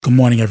Good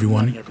morning,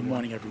 everyone.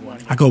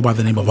 I go by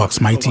the name of Ox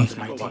Mighty. Ox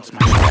Mighty,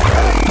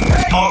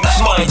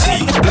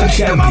 the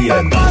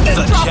champion.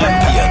 The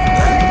champion.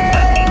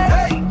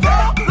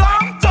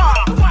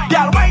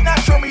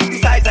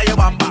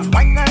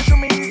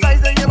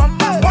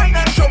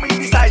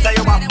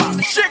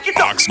 Shake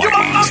it up, you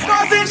are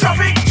causing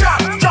traffic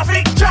jam,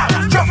 traffic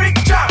jam, traffic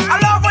jam. I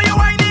love how you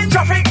whining,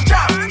 traffic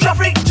jam,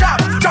 traffic jam,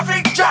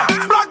 traffic jam.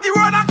 Block the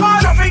road and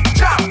call traffic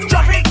jam,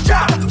 traffic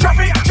jam,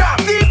 traffic jam.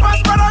 Deep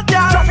as brother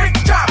jam, traffic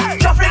jam,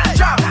 traffic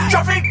jam,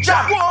 traffic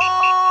jam.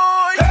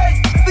 Boy,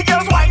 hey, the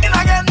girls whining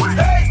again,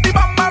 hey, the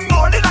bam bam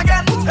rolling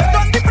again.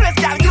 Don't the place,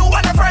 girl, you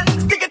and a friend.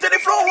 Take it to the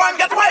floor and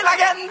get wild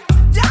again.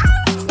 Yeah,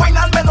 wine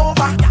and bend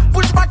over,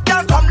 push back,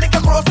 girl, come lick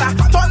a closer.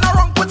 Turn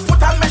around, put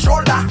foot on my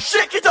shoulder,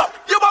 shake it up.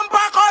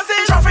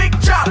 Traffic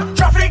jam,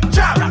 traffic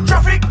jam,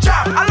 traffic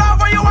jam. I love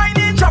how you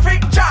whining.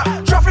 Traffic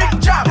jam, traffic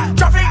jam,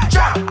 traffic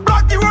jam.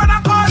 Block the road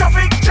and call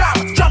traffic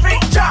jam, traffic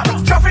jam,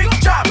 traffic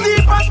jam.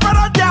 Deep as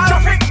brother jam,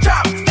 traffic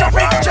jam,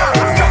 traffic jam,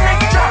 traffic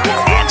jam.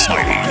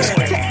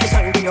 Take your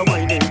time when you're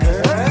whining,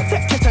 girl.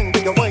 Take your time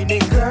when you're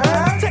whining, girl.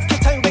 Take your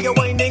time when you're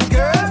whining,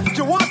 girl.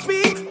 You want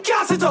speed?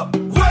 Gas it up.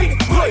 Right,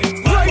 right,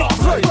 right,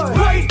 right,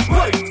 right,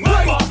 right,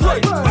 right,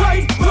 right,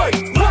 right, right,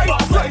 right,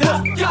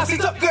 right. Gas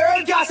it up,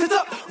 girl. Gas it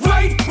up.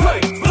 Right,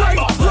 right.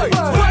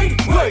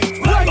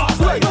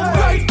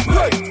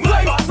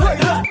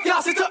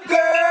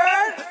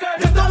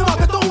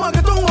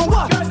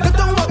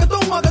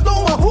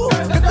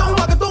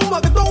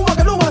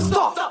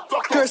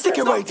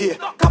 Right here.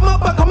 Come up,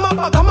 what? Come up,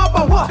 who?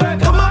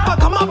 Come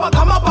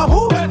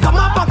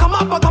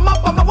up,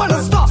 I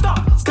wanna stop.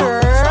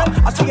 Girl,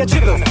 I tell you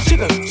jiggle,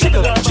 jiggle,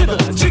 jiggle, jiggle,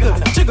 jiggle,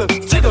 jiggle, jiggle,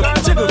 jiggle,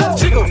 jiggle,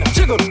 jiggle,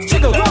 jiggle,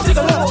 jiggle.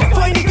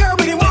 Find the girl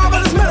with the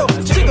marvelous metal.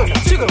 Jiggle,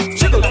 jiggle,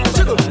 jiggle,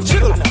 jiggle,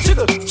 jiggle,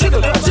 jiggle,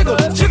 jiggle, jiggle,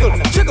 jiggle,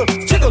 jiggle,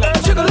 jiggle,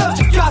 jiggle.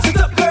 Gas it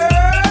up, girl.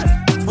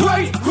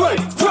 Right, right,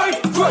 right,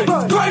 right,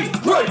 right,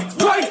 right,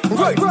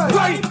 right,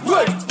 right,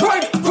 right,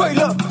 right, right.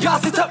 Look,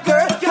 gas it up,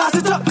 girl. Gas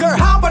it up, girl.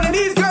 How about the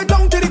knees, girl,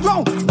 down to the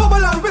ground?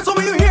 Bubble and whistle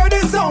when you hear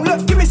this sound.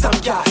 Look, give me some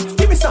gas,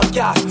 give me some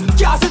gas.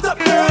 Gas it up,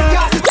 girl,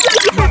 gas it up.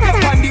 Back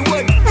up on the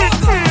way,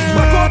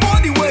 back up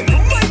on the way.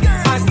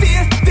 I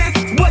say this,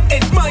 what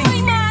is mine?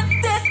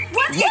 This,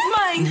 what is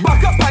mine?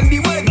 Back up on the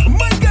way,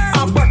 my girl.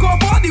 I'm back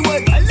up on the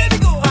way. Let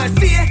it go. I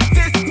say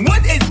this,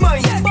 what is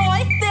mine?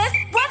 Boy, this,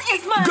 what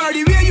is mine? Girl,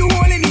 the way you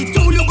holding it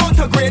too, you go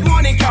to grade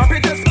 1 in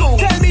carpenter school.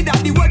 Tell me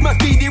that the word must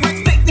be the right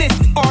thickness,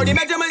 or the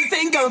measurements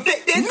ain't gonna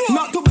fit this.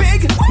 Not too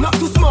big, not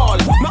too small,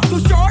 not too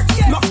short,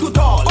 not too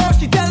tall. All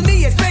she tell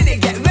me is when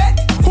it get wet,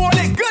 hold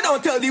it good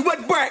until the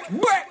wood break.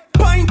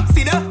 Pine,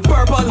 cedar,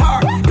 purple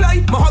heart,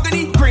 ply,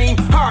 mahogany, green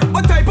heart.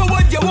 What type of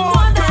wood you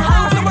want?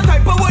 So what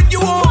type of wood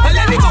you want?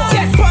 Let me go.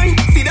 Yes, pine,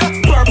 cedar,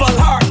 purple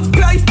heart,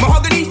 ply,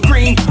 mahogany,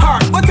 green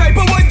heart. What type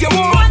of wood you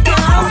want? So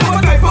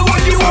what type of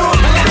wood you want?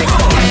 Let me go.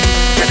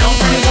 Get down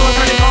from the pole,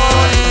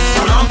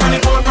 hold on from the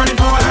pole,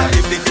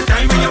 If this the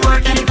time when you're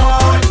working it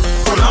hard,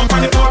 hold on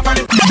from the pole,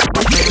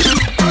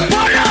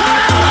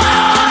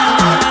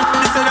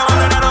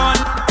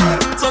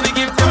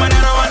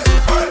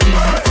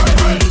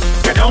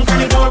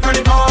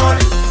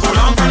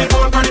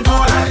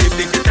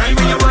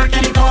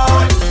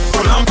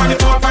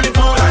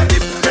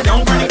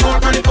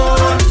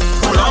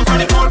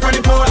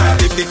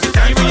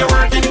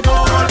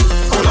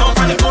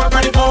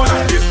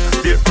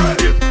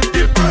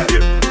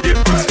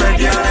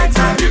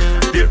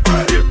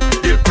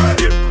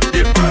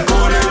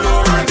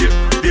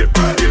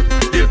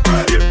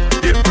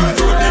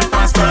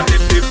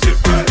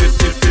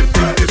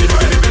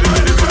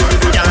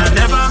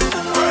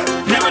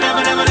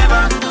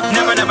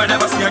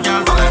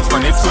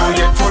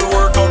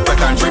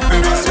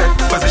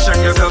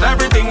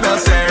 everything they'll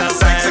say.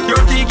 Like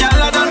security,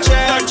 girl, I don't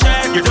check.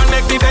 You don't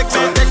make me vex, so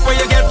take where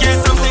you get.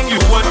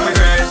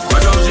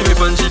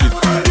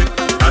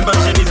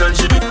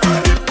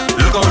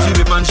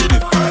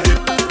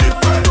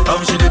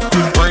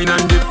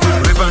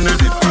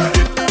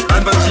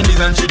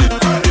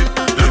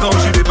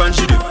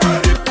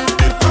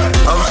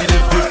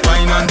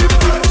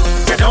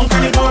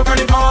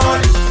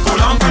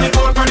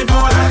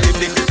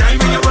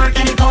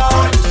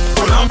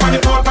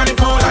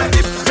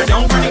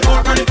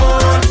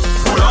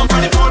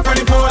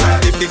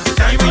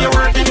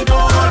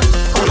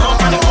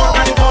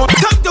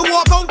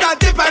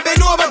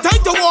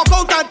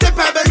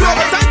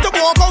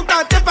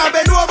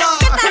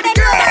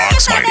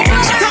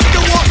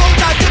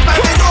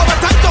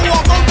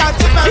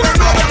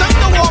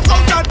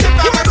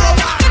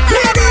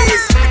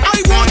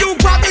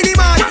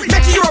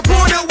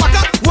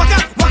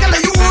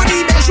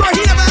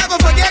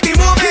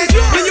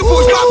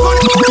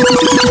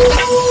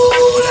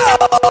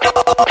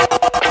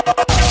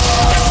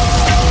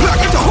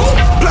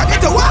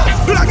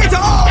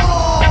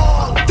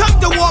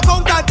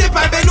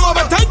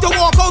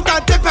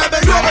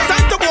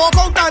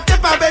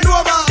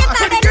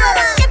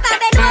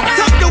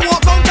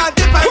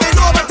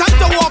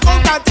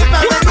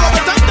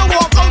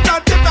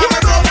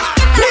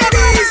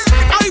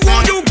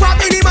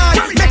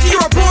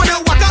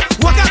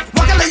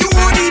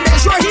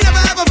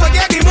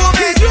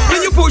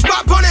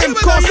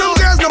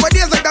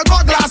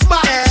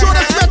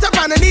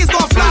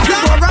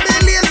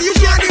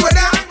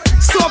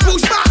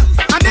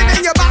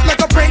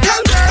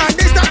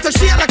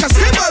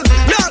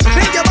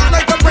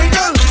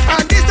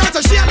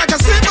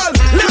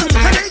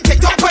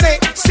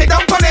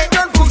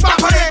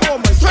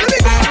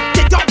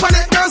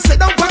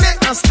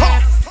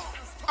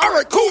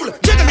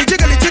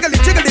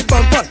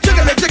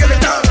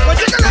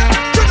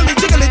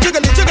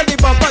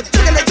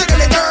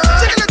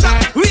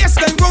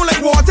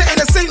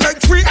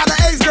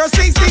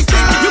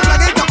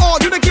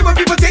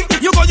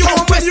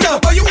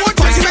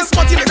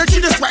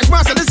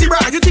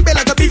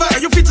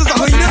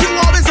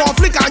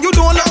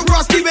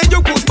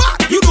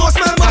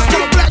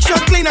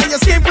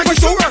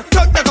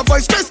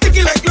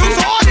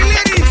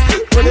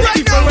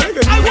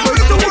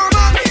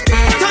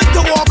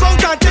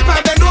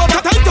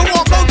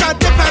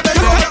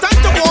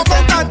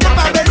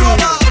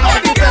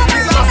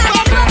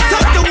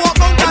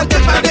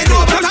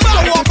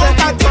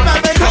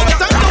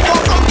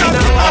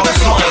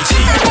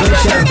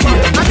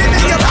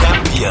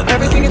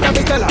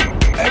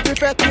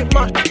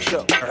 mash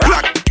up.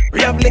 Rock.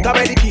 We have liquor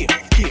by the key.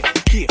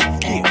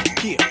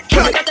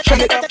 Shut it.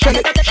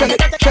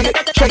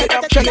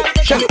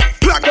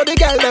 Plug to the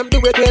girl, them do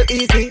it real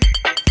easy.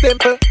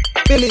 Simple,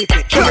 believe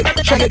me. Shut it.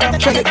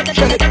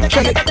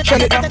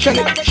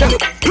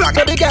 Plug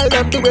to the girl,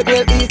 them do it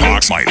real easy.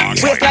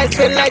 Waistline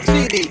spin like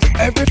CD.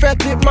 Every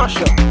fret it mash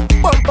up.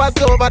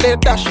 Bumpers over the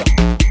dash up.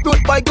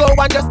 Good boy, go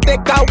and just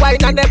take a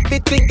wine and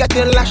everything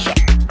getting lash up.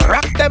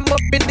 Rock them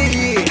up in the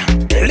air.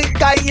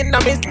 Liquor in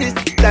my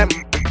system.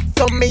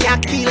 So me I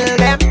kill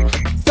them.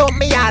 So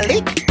me I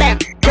lick them.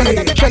 So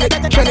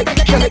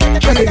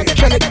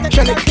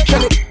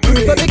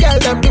the girl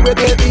them do it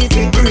real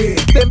easy.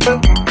 Simple,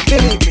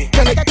 believe me.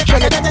 So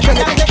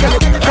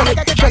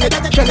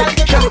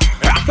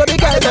the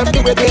girl them do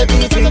it real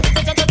easy.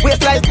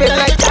 Waistline spin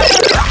like that.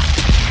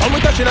 When we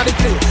touching at the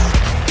place,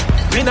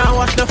 we now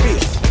wash the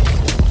face.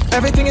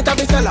 Everything it have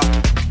be sell out.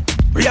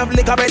 We have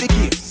liquor by the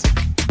case.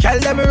 Girl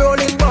them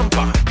rolling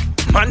bumper.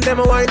 Man them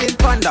whining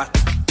panda.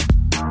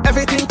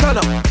 Everything turn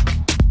up.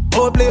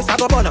 Whole place I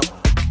go burn up.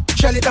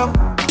 Shell it down,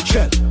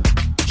 shell.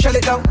 Shell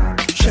it down,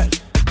 shell.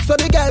 So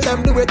the girl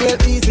them do it real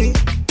easy.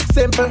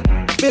 Simple,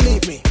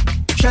 believe me.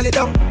 Shell it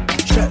down,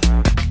 shell.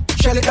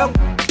 Shell it down,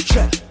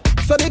 shell.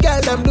 So the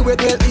girl them do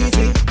it real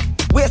easy.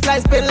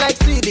 Waistline spin like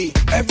CD.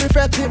 Every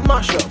fret it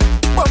mash up.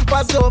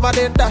 Bumpers over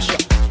the dash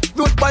up.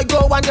 Good boy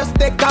go and just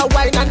take a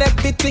wine and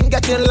everything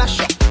getting lash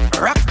up.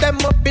 Rock them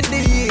up in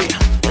the air.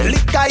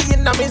 Liquor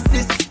in my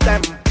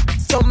system.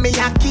 So me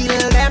I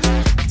kill them.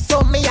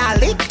 So me I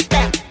lick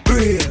them.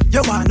 Brave,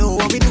 you wanna know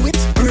how we do it?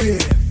 Brave,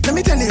 let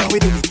me tell you how we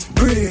do it.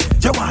 Brave,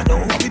 you wanna know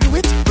how we do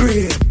it?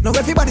 Brave, now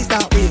everybody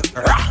start with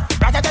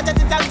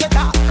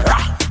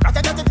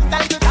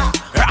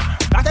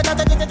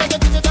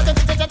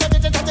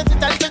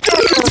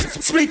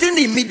split in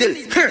the middle,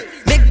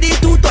 make the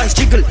two toys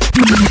jiggle.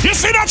 You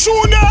see that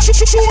tune there?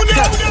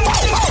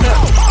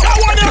 That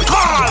one you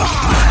call.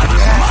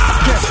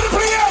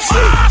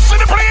 Mass in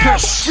the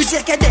players. We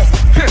take a death,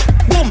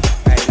 boom.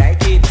 I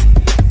like it.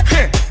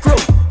 Crow,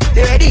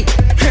 they ready?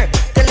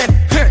 Tell them,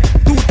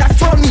 do that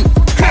for me.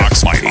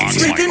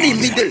 Split in the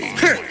middle,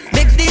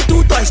 make the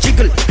two toys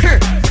jiggle.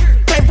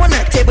 Climb on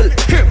a table,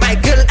 my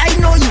girl, I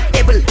know you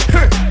able.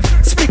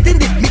 Split in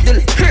the middle,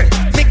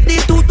 make the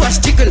two toys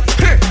jiggle.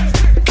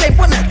 Climb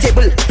on a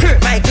table,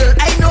 my girl,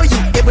 I know you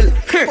able.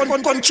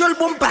 Control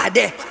bumper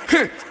there,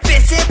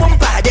 face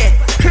bumper there.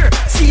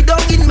 Sit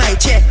down in my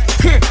chair,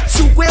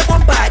 sukwe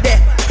bumper there.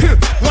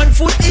 1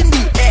 foot in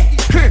the air,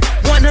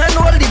 1 hand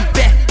holding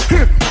back.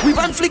 We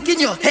one flick in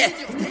your hair,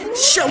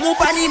 show me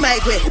bunny my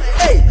way.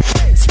 Hey,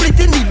 split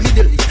in the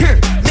middle,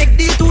 make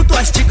the two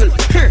toys jiggle.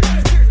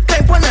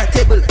 Climb on a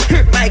table,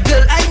 my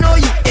girl, I know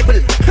you able.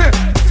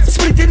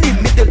 Split in the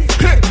middle,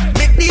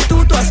 make the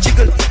two toys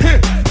jiggle.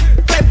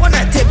 Climb on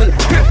a table,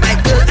 my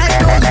girl, I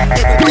know you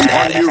able.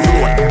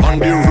 On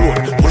the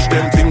road, push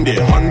them thing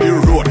there. On the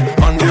road,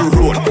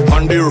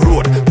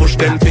 push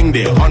them thing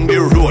there. On the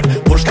road,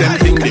 push them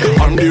thing there.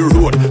 On the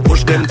road,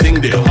 push them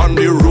thing there. On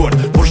the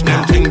road, push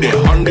them thing there.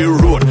 On the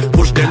road,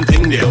 push them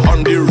thing there.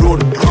 On the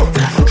road,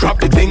 drop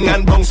the thing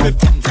and bounce it.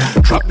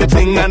 Drop the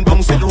thing and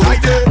bounce it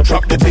right there.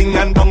 Drop the thing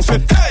and bounce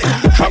it.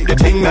 Drop the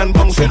thing and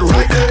bounce it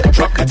right there.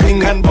 Drop the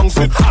thing and bounce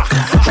it.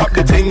 Drop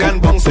the thing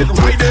and bounce it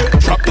right there.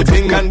 Drop the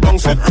thing and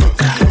bounce it.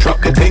 Drop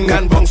the thing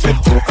and bounce it.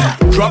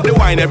 Drop the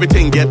wine,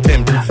 everything get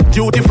tempted.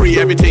 Duty free,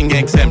 everything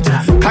exempt.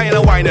 Kind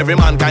of wine every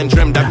man can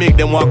dream that make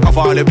them walk off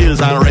all the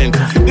bills and rent.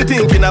 They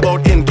thinking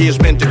about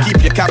engagement to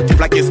keep you captive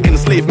like it's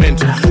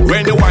enslavement.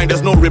 When the wine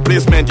there's no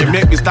replacement, you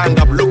make me stand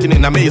up looking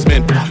in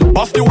amazement.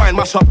 Bust the wine,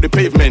 mash up the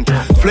pavement.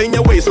 Fling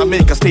your waist and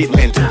make a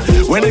statement.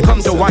 When it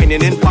comes to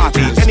whining in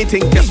party,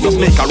 anything just must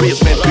make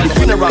arrangement. To the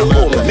funeral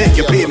home, make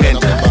your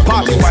payment.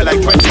 Party while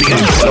like 20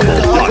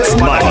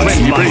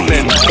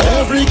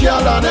 Every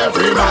girl and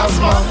every man's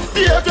man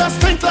behavior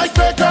stink like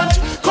vagrant.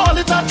 Call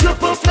it a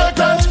triple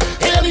flagrant.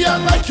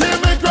 Alien like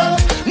immigrant.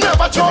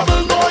 Never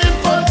trouble, no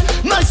infant.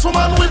 Nice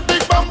woman with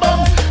big bam bam.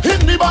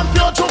 In the band,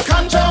 pure joke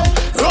and jam.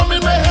 Rum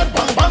in my head,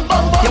 bang bang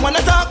bang bang. You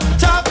wanna talk,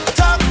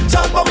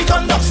 but we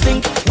conduct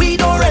stink. We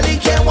don't really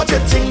care what you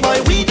think,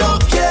 boy. We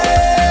don't care.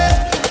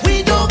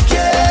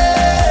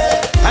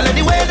 And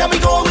anyway that we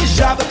go with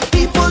job,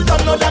 people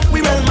don't know that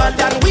we real mad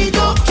and we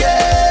don't care.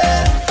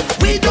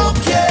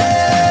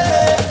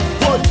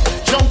 Good,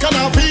 drunk and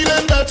I'm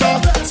feeling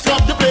better.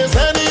 Scrap the place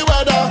any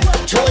weather.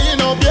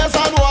 Throwing up beers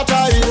and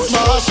water. It's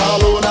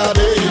Marshall on a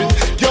day.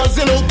 Girls,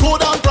 they look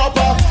good and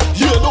proper.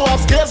 You do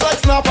have skates like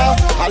Snapper.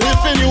 I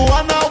live in you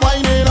and I'm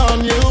whining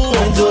on you.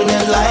 I'm doing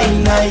it like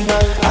Nike.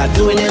 I'm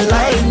doing it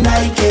like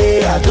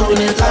Nike. I'm doing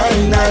it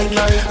like Nike.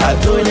 I'm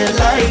doing it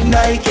like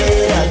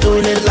Nike. I'm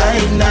doing it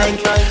like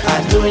Nike.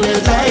 I'm doing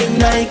it like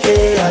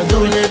Nike. I'm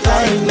doing it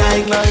like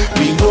Nike.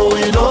 We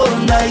going all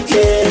night,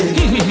 yeah.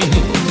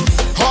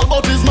 All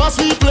about this mass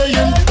we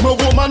playing. My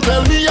woman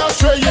tell me I'm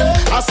straying.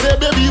 I say,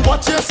 baby,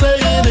 what you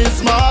saying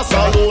is mass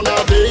alone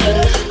a day.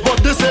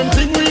 But the same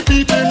thing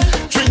repeating.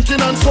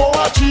 Drinking and so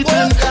are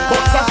cheating.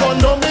 But a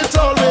condom it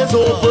always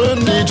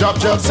open. The job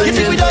saying.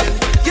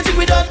 You think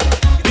we done?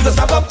 We go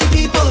stop up the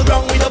people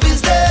wrong with no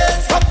business.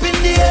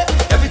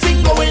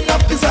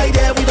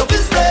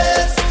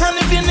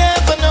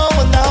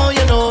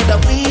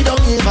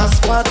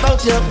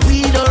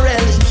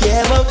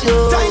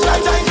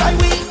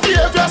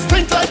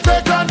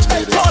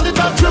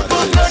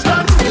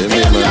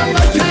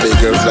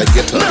 like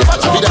ghetto.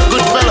 I be that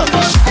good fella.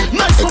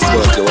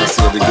 Expert, you want to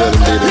see every girl in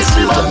bathing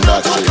suit and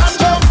dark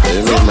shades.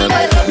 You mean,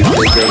 man? We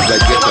play girls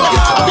like ghetto.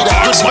 I be that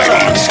good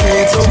fella.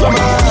 Straight over my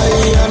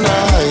eye and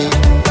eye.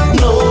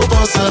 No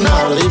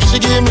personal. If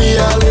she give me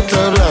a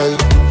little right.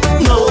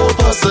 No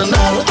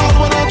personal. I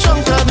wanna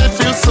jump and it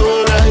feels so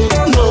right.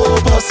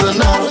 No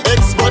personal.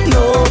 Expert,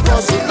 no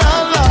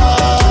personal.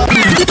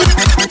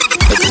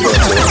 Expert,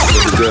 you want to see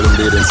every girl in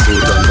bathing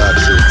suit and dark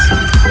shades.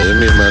 You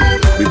mean, man?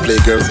 We play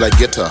girls like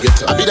ghetto.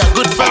 I be that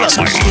good fella.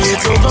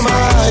 Straight over my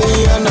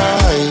eye and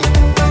eye.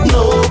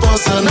 No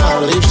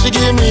personal. If she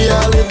give me a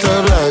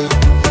little right.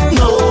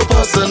 No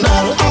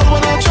personal. I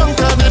wanna jump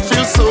and it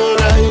feels so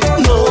right.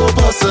 No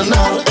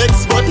personal.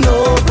 Expert,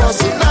 no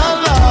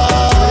personal.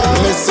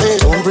 Me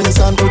say, don't bring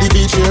sand to the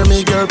beach here.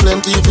 Me girl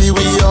plenty fee,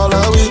 we all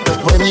are we.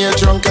 When you're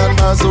drunk and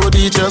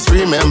Mazodi, just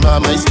remember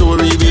my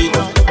story. We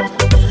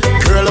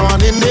girl on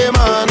in the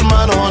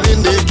man on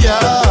in the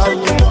girl.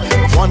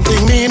 One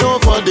thing me know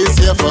for this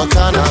year for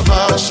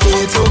carnival.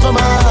 Straight over my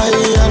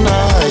eye and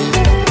eye.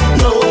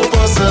 No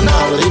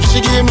personal. If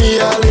she give me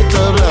a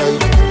little right.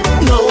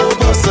 No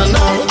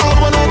personal. I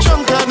wanna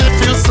jump and it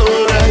feels so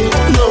right.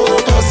 No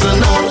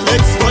personal.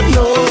 Expert,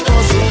 no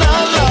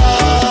personal.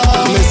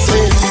 Me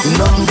say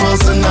nothing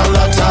personal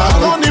at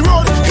all. On the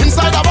road,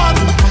 inside a van.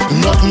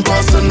 Nothing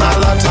personal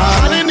at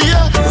all. And in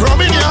here, rum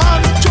in your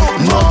hand.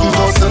 Nothing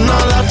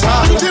personal at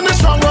all. Eating the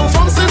strong rum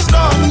from since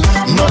done.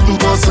 Nothing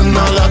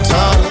personal at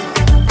all.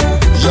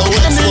 Yo,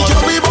 when the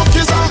girl we buck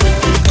is a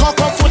cock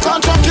up foot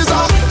and chuck is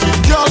a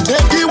girl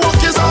take the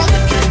walk is a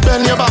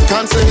bend your back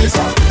and say is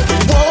a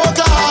oh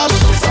gosh.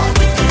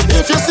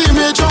 If you see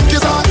me jump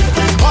is a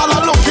all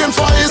I'm looking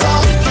for is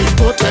a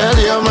go tell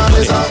your man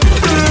is a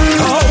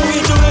how we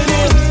doing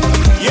it?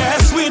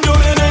 Yes, we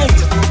doing it.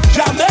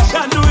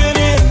 Jamaican doing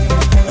it.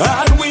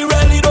 And we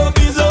really don't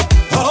be so.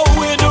 How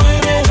we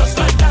doing it? Just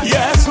like that.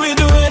 Yes, we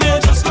doing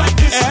it. Just like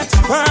this.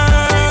 Expert.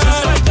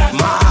 Just like that.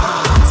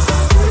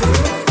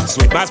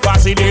 Sweet mass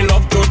passy, they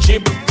love to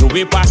chip. Do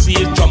we passy,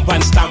 jump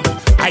and stamp.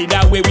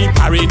 Either way we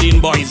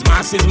parading boys.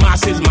 Mass is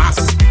mass is mass.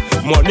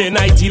 Monday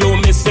night you don't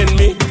missing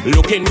me.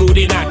 Looking good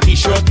in a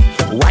t-shirt.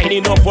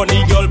 Winding up on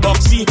the girl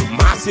boxy.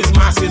 Mass is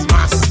mass is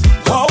mass.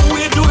 How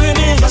we doing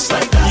it? Just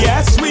like that.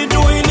 Yes, we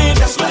doing it.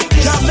 Just like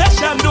this.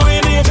 Jamaican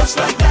doing it. Just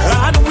like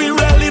that. And we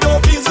really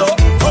don't be so.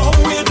 How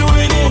we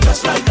doing it?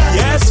 Just like that.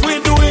 Yes, we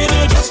doing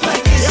it. Just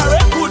like this. Yeah,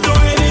 we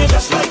doing it.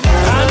 Just like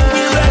that. And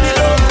we really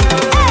don't.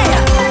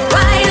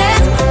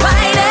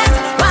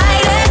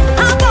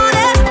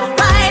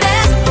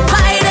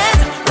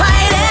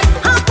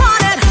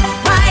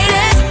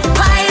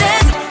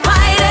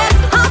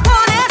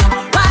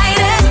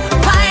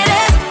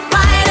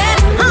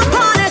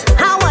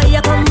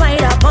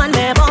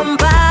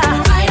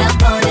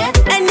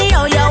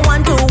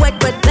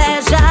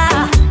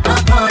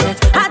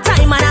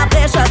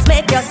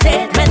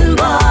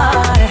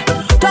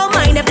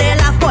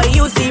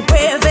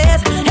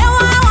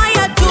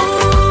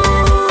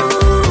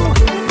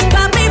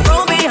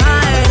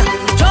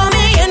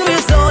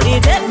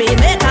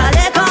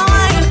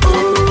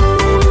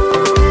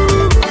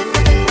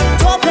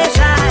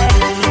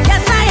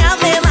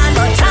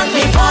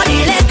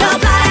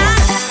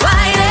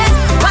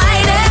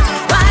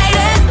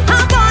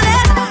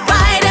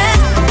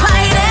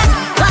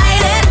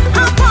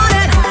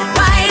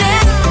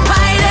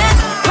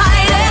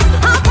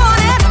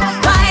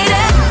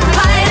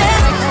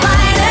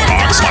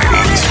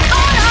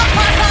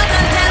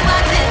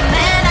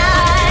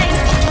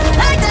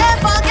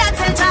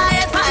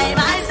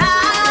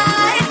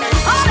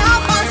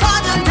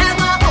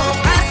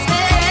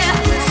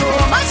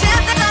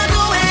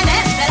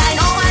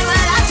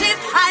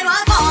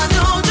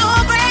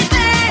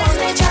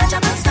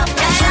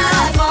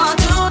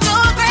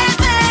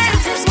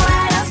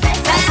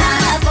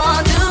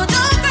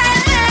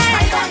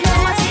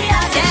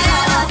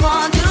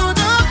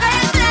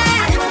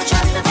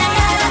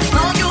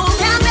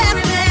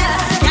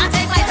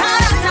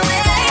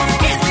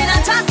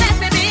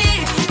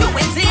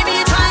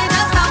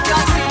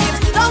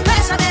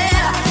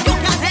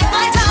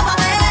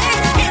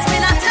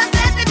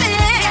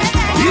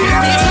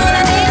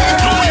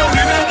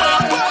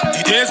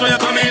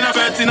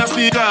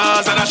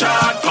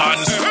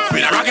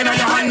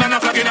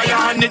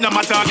 No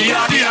matter the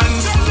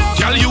audience,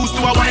 y'all used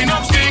to a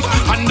wind-up stick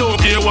and don't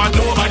care what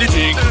nobody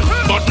think.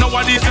 But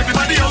nowadays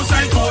everybody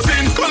outside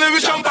posing. Call every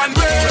champagne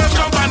wave,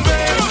 champagne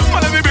wave. Well,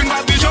 let me bring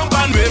back the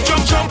champagne wave,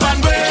 champagne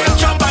wave,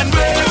 champagne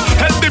wave.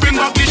 Help me bring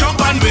back the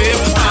champagne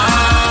wave.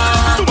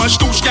 Too much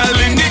touche girl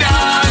in the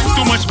dance,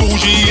 too much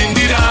bougie in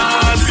the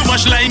dance, too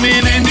much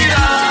liming in the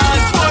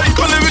dance. Boy,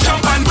 call every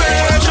champagne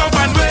wave,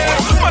 champagne wave.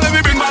 Well, let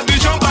me bring back the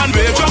champagne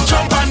wave,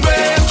 champagne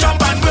wave,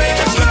 champagne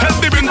wave. Help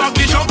me bring back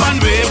the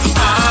champagne wave.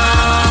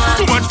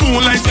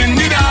 Moonlights in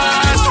the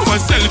dance, too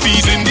much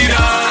selfies in the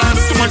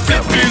dance, too much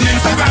flipping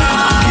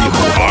Instagram.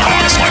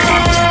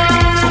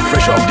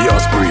 Fresh off the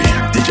Osprey,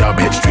 the job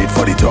head straight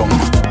for the tongue.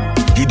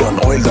 He done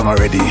oil down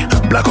already,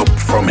 black up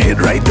from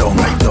head right down.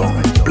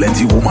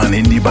 Plenty woman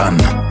in the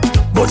band,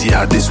 but he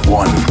had this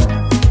one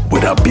with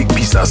with a big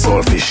piece of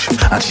saltfish,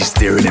 and she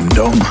staring him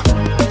down.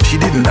 She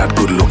didn't that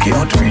good looking,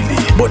 not really,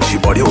 but she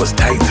body was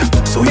tight.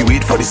 So he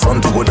wait for the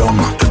sun to go down,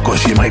 cause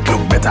she might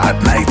look better at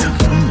night.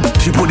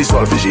 She put the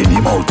saltfish in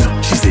him mouth.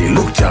 She say,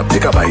 look chap,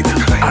 take a bite.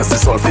 As the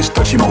saltfish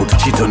touch him out,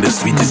 she turned the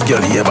sweetest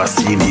girl he ever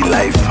seen in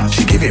life.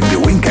 She gave him the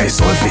wink eye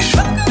saltfish.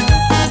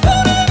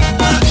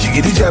 She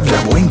give the jab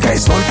jab wink eye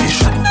saltfish.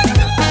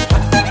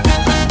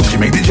 She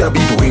make the jab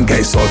eat wink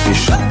eye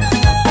saltfish.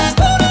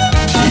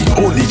 She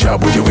only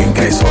jab with the wink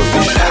eye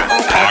saltfish.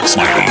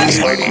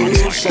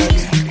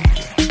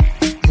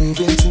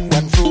 Moving to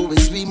and fro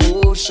is we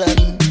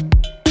motion.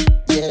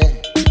 Yeah,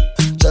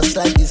 just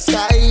like the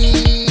sky.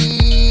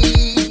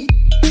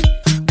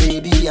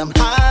 Baby, I'm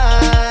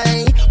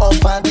high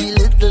off all the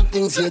little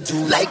things you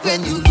do. Like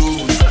when you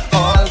lose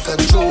all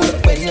control,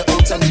 when you're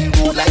out on the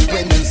road. Like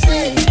when you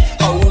sing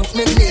out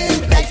my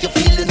name, like you're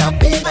feeling a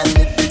pain. And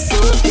if it's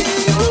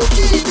okay,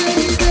 okay,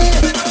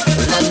 baby,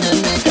 let me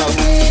make a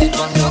wave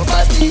on your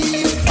body.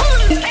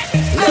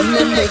 Let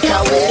me make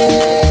a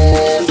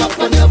wave up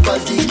on your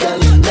body, girl.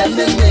 Let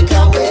me make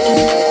a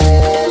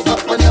wave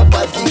up on your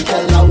body,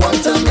 girl. I want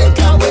to make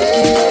a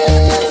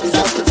wave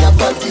up on your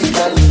body,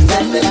 girl.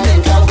 Let me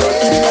make a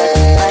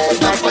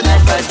wave up on your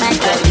body,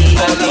 girl.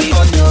 All up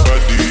on your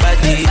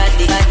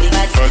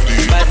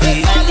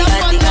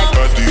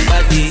body,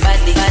 body,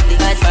 body,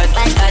 body, body,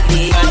 body,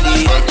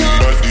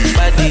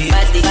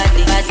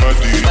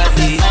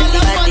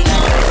 body,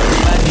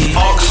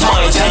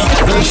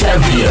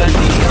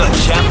 The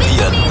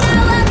champion.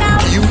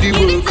 You the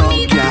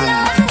workout, girl.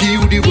 You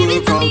the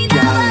workout,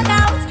 girl.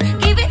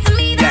 Give it to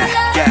me, that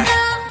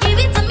love. Give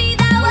it to me,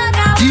 that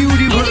workout. You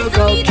the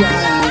workout,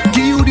 girl.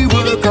 You the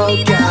workout,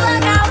 girl.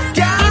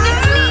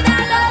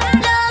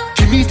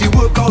 Give me the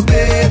workout,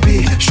 baby.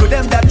 Show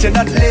them that you're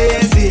not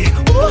lazy.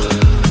 Ooh,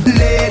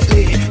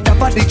 lately, that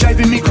body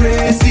driving me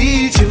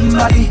crazy. Gym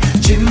body,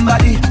 gym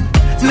body.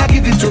 Now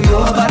give it to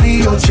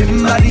nobody, oh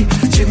gym body,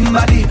 gym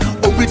body.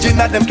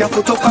 Original, them can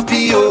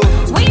photocopy, oh.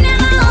 We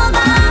never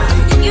over.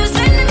 You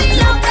sending me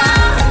loca.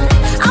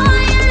 I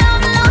want your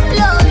love, love,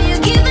 love. You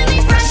giving me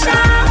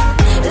pressure.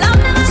 Love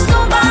never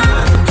sober.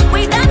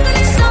 We dancing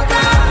in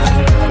soca.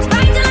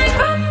 Riding like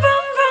vroom,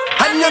 vroom, vroom.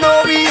 And you know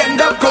we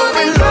end up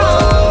going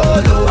low,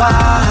 lower,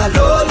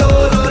 low,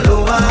 low, low,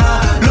 lower,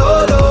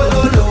 low, low,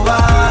 low,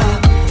 lower,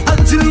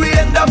 until we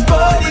end up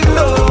going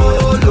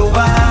low,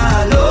 lower,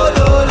 low,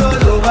 low, low,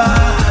 lower,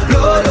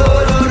 low,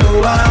 low, low,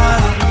 lower,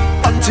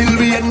 until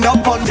we end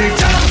up on the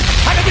jam.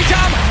 And we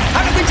jam,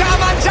 and we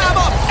jam and jam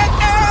up.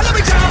 And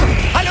we jam,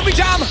 and we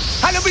jam,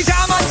 and we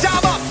jam and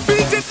jam up.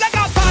 Beat it like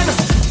a fan.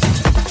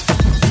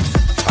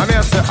 I'm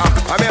here say ox,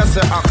 I'm here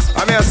say ox,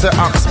 I'm here say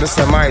ox,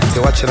 Mr. Mighty,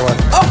 watch it one.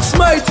 Ox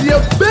Mighty, you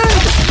big.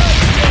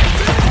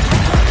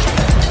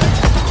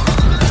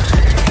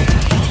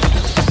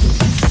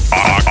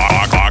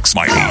 Ox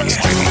Mighty. Raise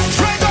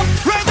up,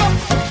 raise up,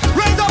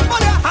 raise up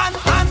on your hand,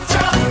 hand,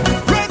 jump.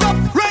 Raise up,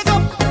 raise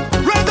up,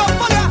 raise up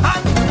on your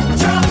hand,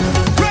 jump.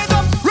 Raise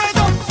up, raise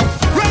up,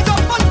 raise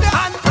up on your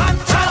hand, hand,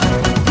 jump.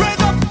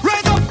 Raise up,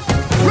 raise up,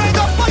 raise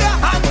up on your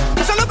hand.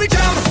 So let me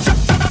jump.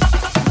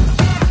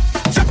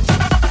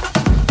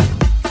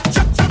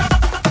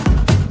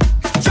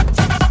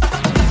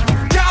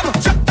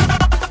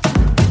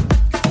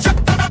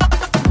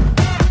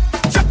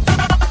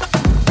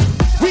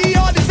 We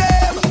are the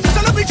same. So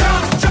let me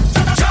jump.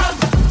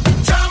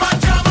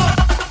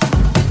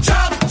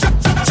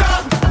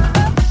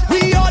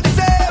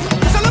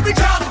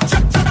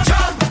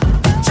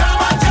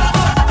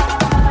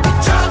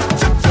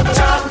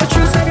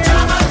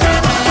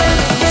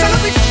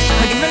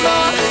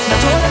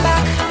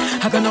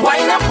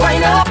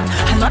 Wind up,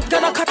 I'm not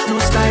gonna cut no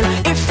style.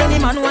 If any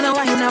man wanna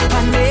wind up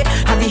on me,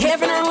 I'm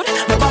behaving rude,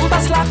 my bumper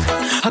slack.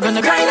 I'm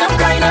gonna grind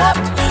up,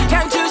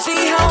 can't you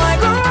see how I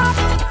grew up?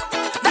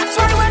 That's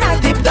why when I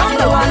dip down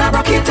low and I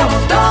rock it up,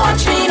 don't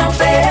watch me no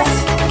face.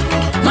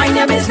 Mind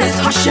your business,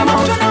 hush your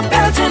mouth, you're not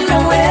belt in my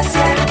waist,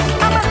 yeah.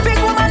 I'm a big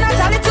woman, not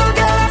a little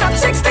girl, and I'm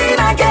 16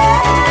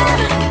 again.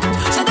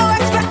 So don't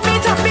expect me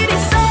to be the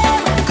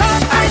same,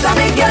 cause I's a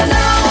big girl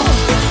now.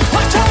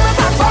 Watch out if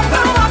I bump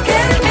and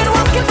walking, been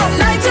walking from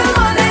night till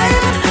morning.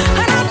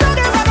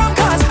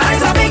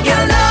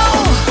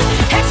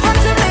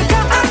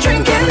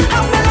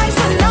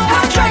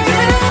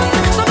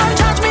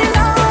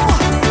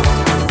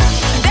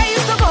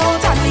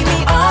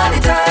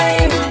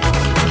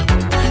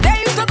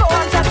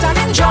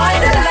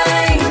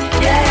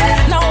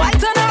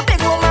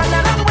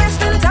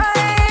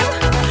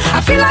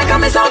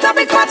 Out of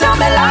a quarter of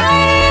my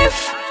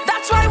life.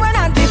 That's why when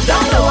I dip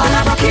down low and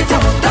I rock it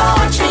up, don't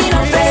watch me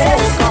no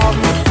face.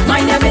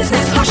 Mind your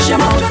business, hush your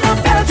mouth, you're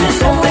not belting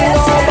no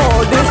waist.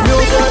 This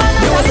music,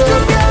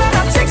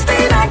 I'm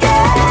 16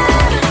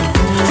 again.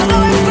 So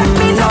don't expect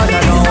me to be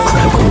so.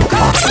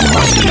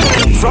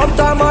 From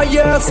time I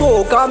hear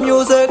soca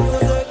music,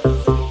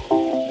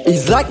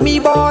 it's like me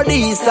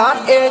body start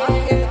it,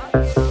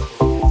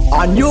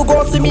 and you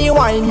go see me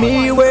wind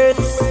me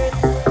waist.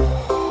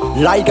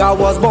 Like I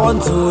was born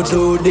to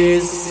do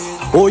this.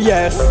 Oh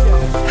yes,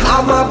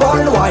 I'm a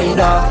born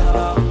winder.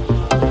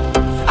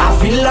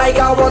 feel like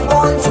I was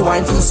born to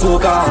wine to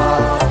soca.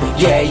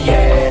 Yeah,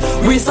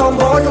 yeah, we some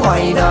born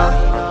whiner.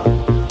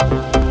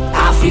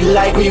 I feel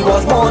like we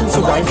was born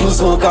to wine to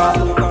soca.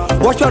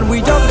 Watch when we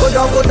just go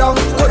down, go down,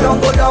 go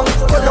down, go down,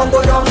 go down,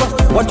 go down.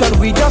 Watch when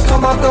we just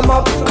come up, come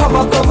up, come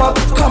up, come up,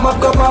 come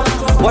up, come up.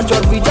 Watch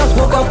when we just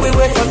woke up, we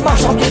wait and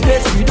mash up the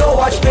place. We don't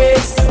watch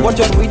face. Watch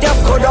when we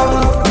just go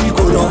down, we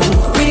go down,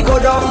 we go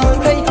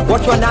down. Hey,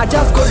 watch when I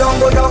just go down,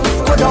 go down,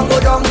 go down, go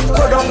down,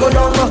 go down, go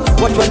down.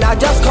 Watch when I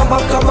just come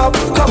up, come up,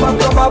 come up,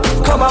 come up,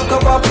 come up,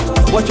 come up.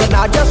 Watch when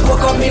I just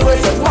woke up, me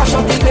wait and mash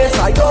up the place.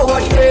 I don't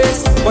watch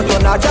face. Watch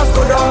when I just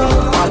go down,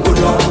 I go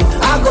down,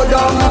 I go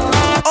down.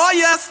 Oh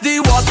yes,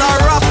 the water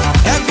rough.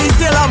 Every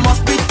sailor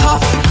must be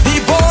tough. The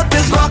boat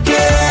is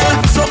rocking,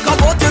 soca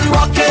boat is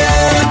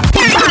rocking.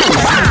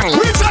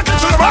 We take it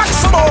to the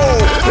maximum.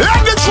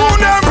 Let the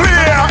tune them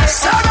play.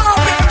 Sound up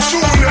the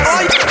tune.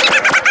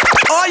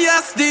 Oh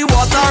yes, the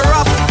water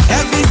rough.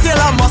 Every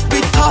sailor must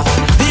be tough.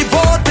 The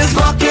boat is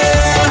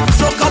rocking,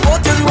 soca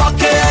boat is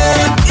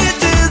rocking. It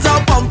is a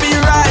bumpy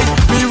ride.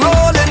 We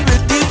rolling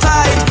with the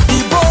tide. The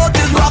boat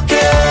is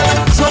rocking,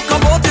 soca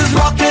boat is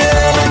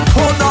rocking.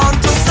 Hold on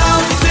to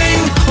something,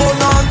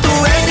 hold on to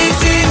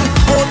anything,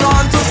 hold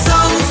on to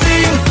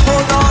something,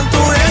 hold on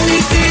to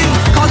anything.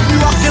 'Cause we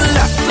rocking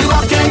left, we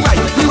rocking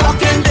right, we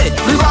rocking day,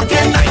 we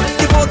rocking night.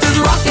 The boat is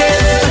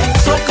rocking,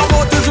 soca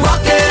boat is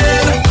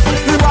rocking.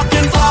 We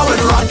rocking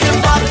forward, rocking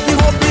back. We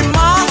hope the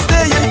mast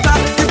stay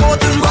intact. The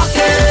boat is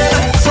rocking,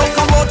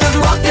 soca boat is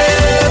rocking.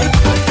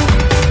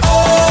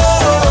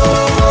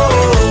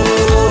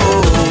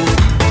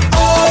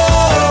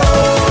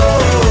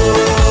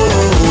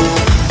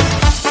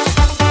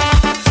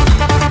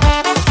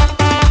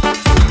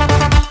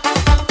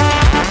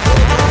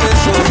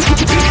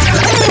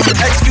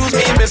 Excuse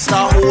me, Mr.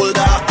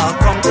 Holder, I've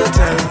come to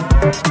tell.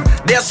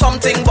 There's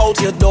something about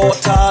your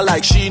daughter,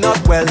 like she not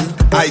well.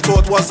 I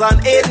thought was an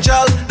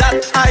angel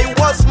that I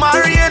was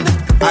marrying.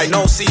 I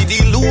now see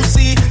the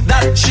Lucy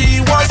that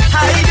she was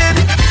hiding.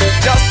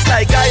 Just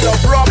like I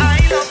love rum,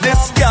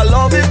 this girl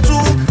love it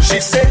too. She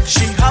said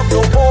she have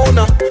no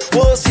owner,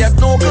 worse yet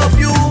no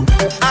curfew.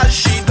 As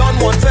she done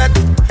one vet,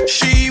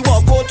 she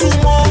walk go two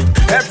more.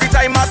 Every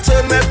time I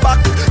turn my back,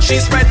 she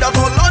spread the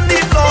whole on the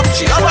floor.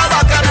 She have a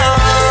bacchanal.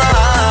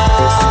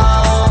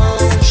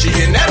 She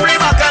in every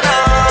bacchanal.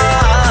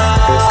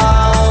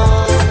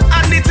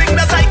 And the thing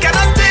that I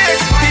cannot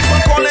take,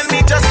 people calling me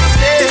just to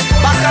stay.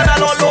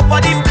 Bacchanal all over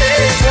the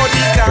place for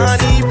the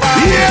carnival.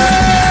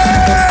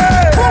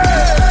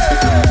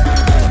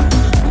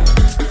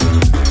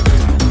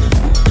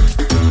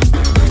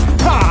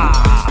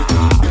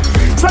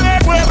 So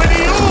make way for the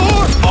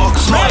youth.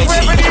 Make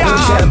way for the young.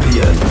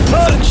 Champion.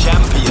 The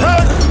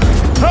champion.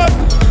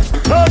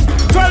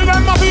 Tell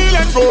them I'm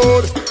feeling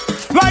good,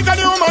 like a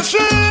new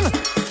machine,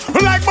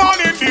 like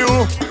morning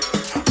dew,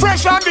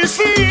 fresh on the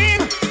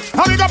scene.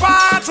 Having a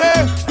party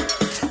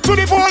to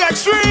the full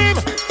extreme,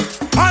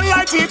 and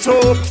light it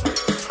up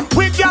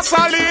with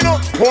gasoline.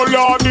 Oh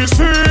Lord, the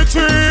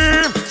city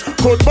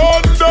could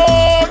burn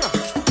down.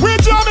 We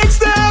jamming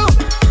still,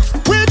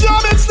 we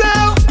jamming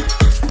still.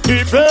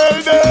 The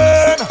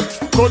building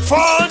could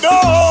fall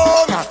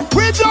down.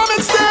 We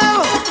jamming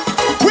still,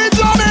 we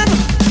jamming.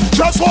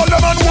 Just hold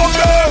them and walk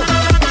them.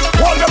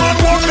 Hold them and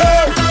walk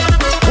them.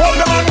 Hold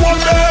them and walk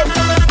them.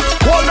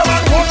 Hold them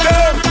and walk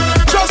them.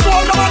 Just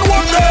hold them and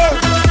walk them.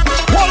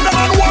 Hold them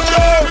and walk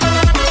them.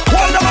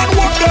 Hold them and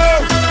walk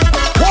them.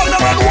 Hold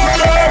them and walk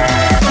them.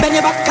 Bend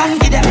your back and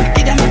give them,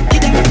 give them,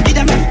 give them, give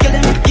them, give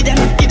them, give them,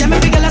 give them a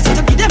big girl, I said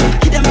to give them,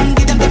 give them,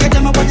 give them, give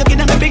them, what you give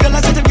them a big girl,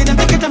 I said to give them,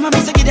 give them, I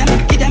said give them,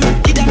 give them,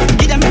 give them,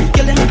 give them,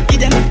 give them, give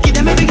them, give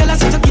them a big girl, I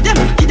said to give them,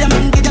 give them,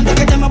 give them,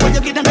 give them, what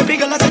you give them a big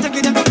girl, I said to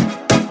give them.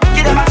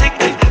 Give them a tick,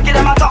 give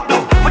them a talk, no.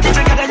 Put it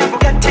together, you go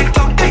get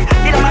TikTok.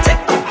 Give them a tick,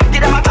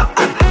 give them a talk.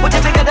 Put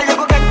it together, you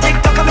go get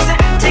TikTok. I say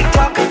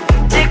TikTok,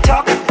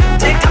 TikTok,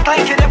 TikTok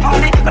like you the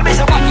pony. Let me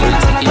say one more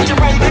last and I get your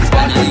private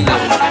spot.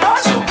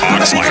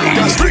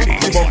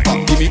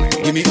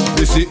 Gimme,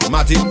 this is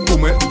Matty,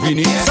 Kume,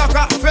 Vini.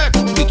 Saka, fake,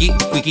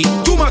 wiki,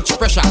 too much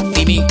pressure,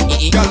 gimme.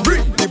 Girl,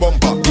 bring the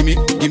bumper,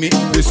 gimme,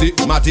 this is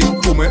Matty,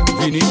 Kume,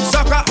 Vini.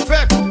 Saka,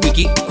 fake,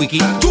 wiki,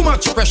 too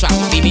much pressure,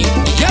 gimme.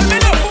 Girl, me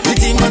know, the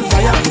thing on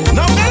fire,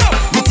 now me know,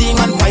 the thing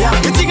on fire,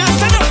 the thing on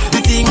stand up, the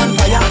thing on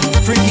fire,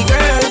 freaky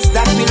girls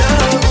that we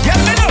love.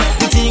 Girl, me know,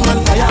 the thing on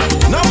fire,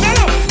 now me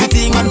know, the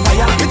thing on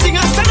fire, the thing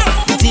on stand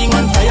up, the thing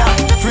on fire,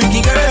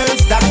 freaky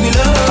girls that we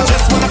love. I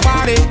just wanna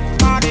party.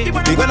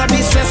 We're gonna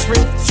be stress-free.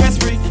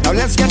 Now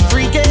let's get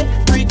freaky.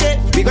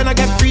 We're gonna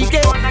get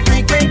freaky.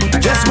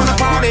 Just wanna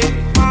party.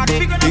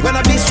 We're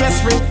gonna be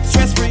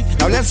stress-free.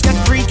 Now let's get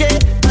freaky.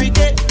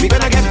 We're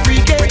gonna get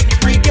freaky.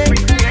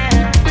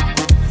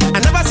 I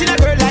never seen a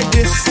girl like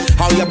this.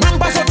 How your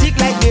bumper so thick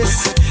like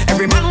this?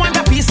 Every man want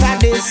a piece like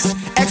this.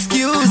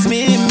 Excuse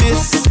me,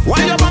 miss.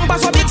 Why your bumper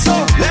so big so?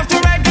 Left to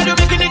right, girl, you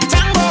making it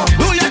tango.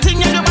 Do your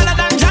thing, you're better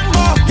than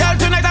Django. Girl,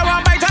 tonight I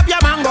want bite up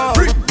your mango.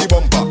 Bring the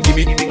bumper,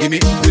 gimme.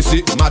 This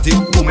is Matty,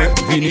 Kume,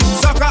 Vini.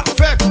 Saka,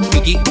 fake,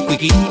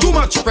 wiki, too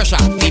much pressure,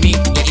 gimme.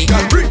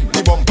 Girl, bring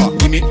the bumper,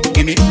 gimme.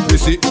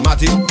 This is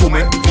Matty,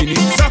 Kume, Vini,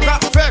 Saka,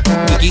 Fek,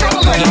 Wiki, too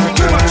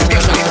much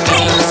pressure.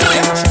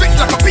 Spit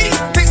like a bee,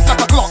 tick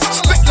like a clock.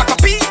 Spit like a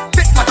bee,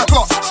 tick like a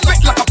clock.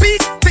 Spit like a bee,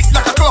 tick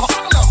like a clock.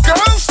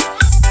 Girls,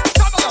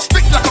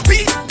 spit like a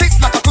bee, tick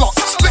like a clock.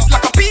 Spit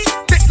like a bee,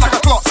 tick like a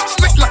clock.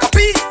 Spit like a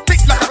bee,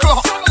 tick like a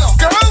clock.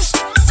 Girls,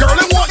 girl,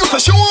 I want you to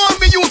show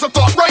me use a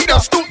top rider.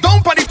 Stoop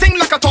down for the thing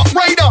like a top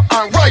rider.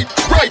 And right.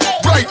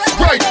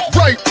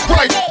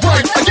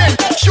 Again,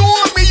 show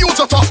me use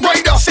a top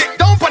rider. Sit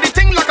down for the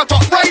thing like a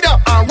top rider.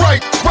 And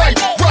right.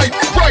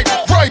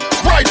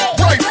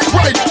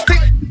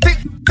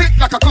 Tick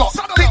like a clock.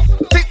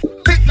 Tick like a clock.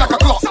 Tick like a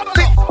clock.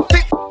 Tick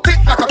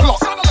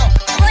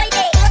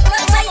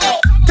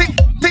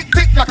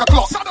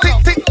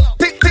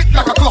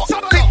like a clock.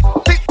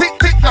 Tick like a clock.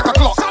 Tick like a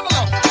clock.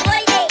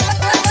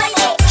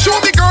 Show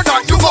me, girl,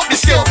 that you got the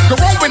skill. Go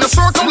round in a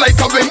circle like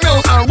a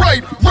windmill. And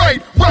right.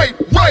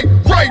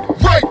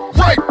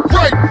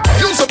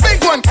 Use a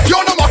big one.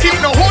 You're no monkey.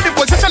 No hold the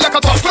position like a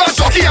top class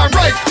jockey. And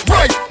right.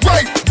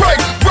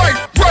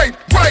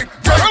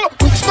 Girl,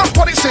 stop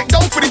what it sit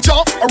down for the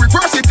job. Or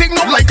reverse it, thing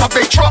up like a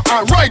big truck.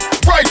 And right.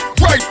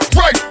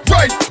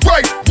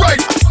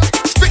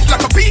 Spit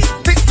like a bee,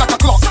 tick like a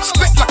clock.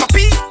 Spit like a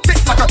bee, tick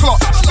like a clock.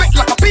 Spit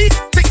like a bee,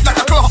 tick like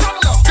a clock.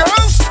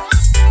 Girls,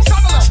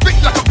 spit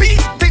like a bee,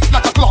 tick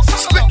like a clock.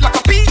 Spit like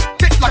a bee,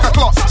 tick like a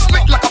clock.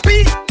 Spit like a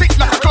bee, tick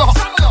like a clock.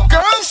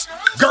 Girls,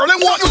 girl, I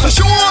want you to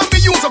show me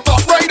use a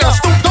top rider.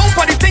 Stoop down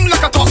for the thing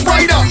like a top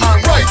rider.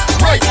 And right.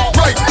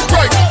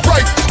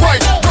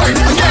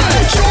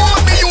 Again, show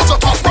me use a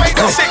top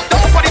rider. Sit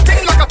down for the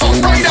thing like a top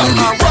rider.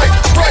 And right.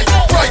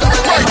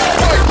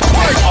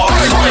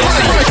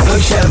 The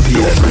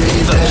champion.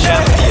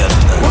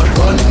 What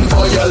running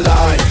for your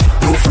life?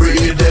 You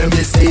free them,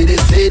 you say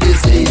this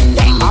thing.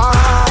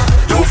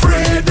 You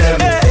free them.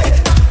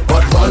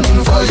 But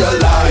running for your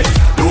life,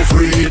 you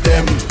free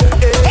them.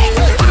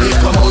 They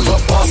come out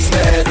of boss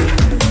head.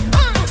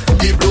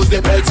 The blues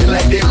they belting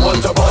like they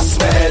want to boss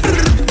head.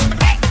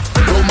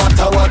 No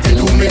matter what they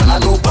do, me I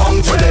no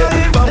bound to them.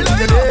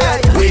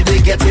 Way they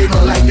get in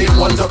like they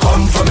want to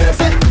come for me.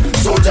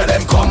 So tell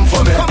them come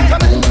for me.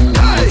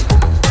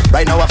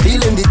 Right now I'm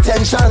feeling the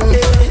tension,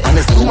 and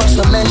there's too much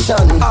to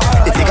mention.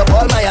 They take up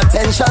all my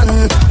attention.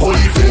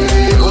 Holy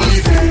faith,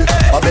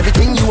 of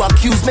everything you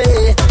accuse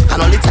me,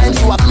 and all the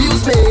times you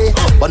abuse me,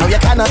 but now you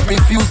cannot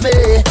refuse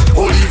me.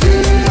 Holy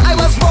faith, I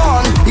was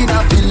born in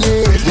a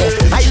village.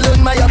 I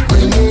learned my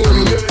upbringing,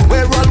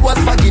 where all was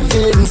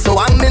forgiven. So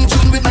I'm in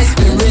tune with my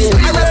spirit.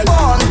 I was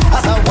born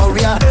as a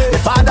warrior. My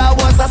father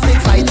was a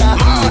snake fighter.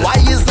 So why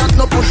is that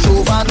no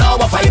pushover? Now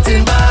we're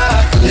fighting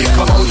back. They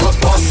come out with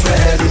boss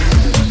red.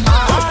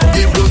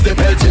 They blues they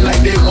belting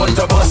like they want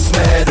to bust me.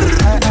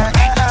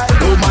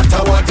 No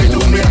matter what they do,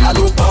 me I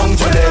do bound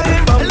to them.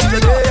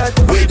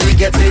 Way they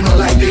get in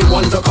like they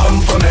want to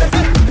come for me.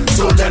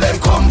 So tell them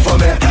come for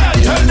me.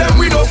 Tell them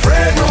we don't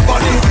afraid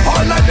nobody.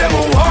 All of them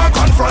who walk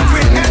on front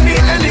with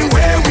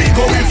anywhere we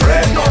go we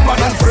afraid no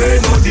man and afraid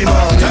no demon.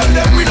 Tell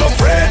them we don't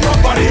afraid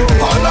nobody.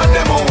 All of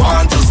them who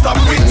want to stop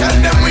we tell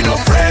them we don't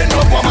afraid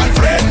no woman,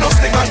 afraid no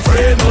stick and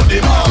afraid no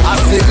demon. I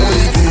say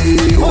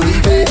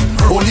Olive.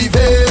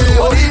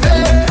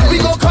 We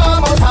go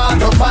come out hard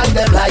to fight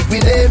them like we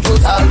live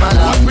brutal man.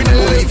 Olive.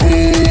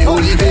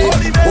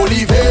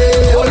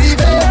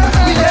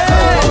 We go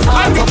come out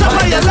hard to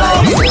fight them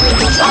like we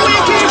live brutal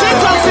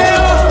man.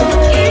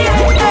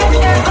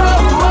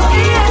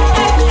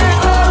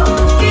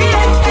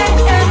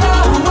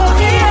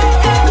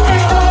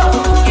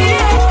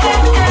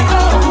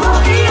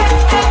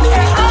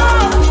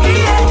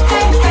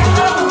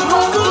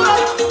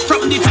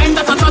 From the time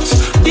that I touch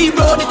the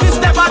road, it is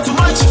never too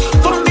much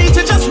for me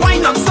to just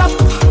wind up stop,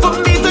 for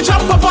me to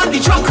jump up on the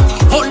truck.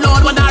 Oh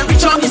Lord, when I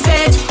reach on the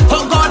stage,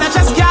 oh God, I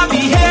just can't be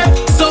here.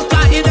 So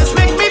can you just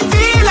make me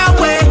feel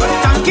away?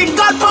 Thanking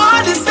God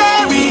for this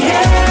day we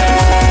here.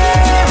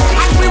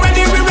 And we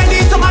ready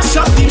to mash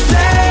up the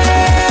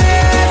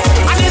place.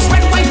 And it's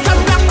red, white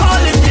and black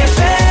all in their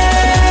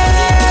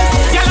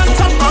face. Girl on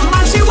top of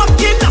man, she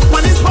walking up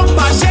on his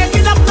bumper,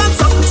 shaking up and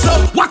something. So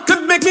what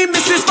could make me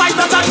miss this fight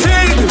that I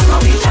take?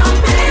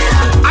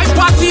 I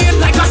partying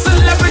like a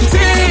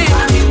celebrity.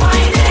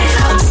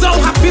 So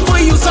happy for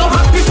you, so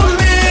happy for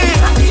me.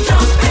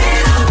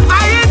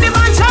 I ain't the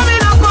man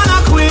jamming up on a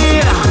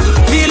queen,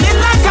 feeling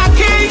like a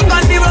king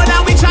on the road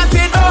and we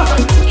chanting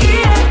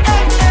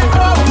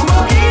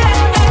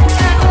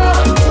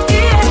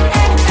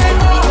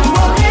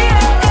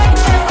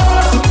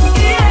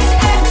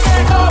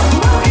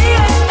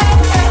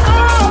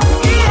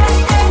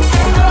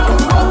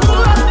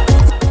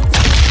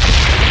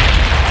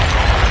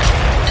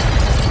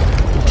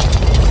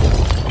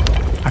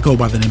I go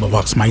by the name of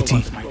Vox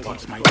Mighty.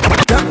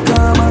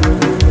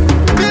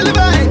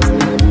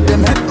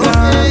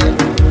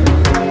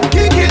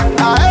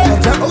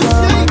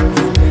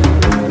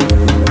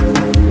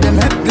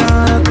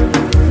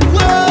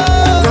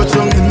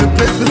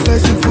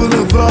 Full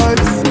of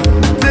vibes.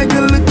 Take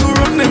a look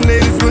around, them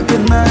ladies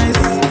looking nice.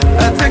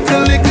 I take a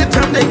look at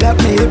them, they got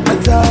me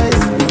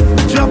hypnotized.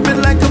 Drop it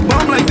like a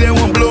bomb, like they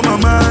won't blow my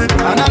mind.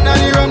 And I'm not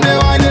here.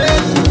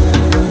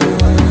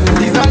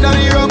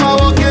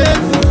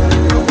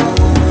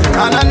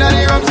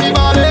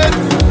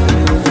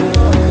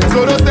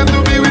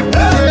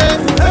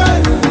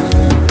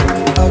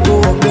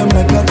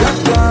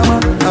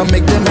 I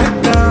make them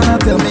head down.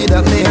 Tell me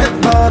that me head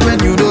bad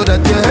when you know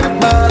that your head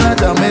bad. I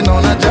jamming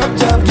on a jab,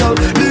 girl.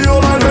 The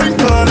whole I like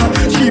Ghana.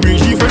 She bring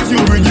she friends, you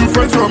bring you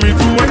friends from me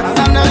too. And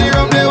under the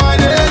rum they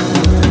want it.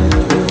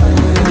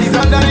 He's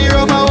under the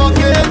rum I walk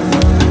it.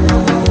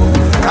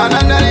 And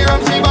under the rum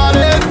she bought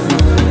it.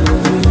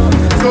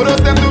 So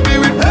those them to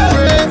be with me.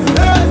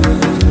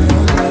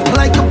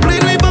 Like a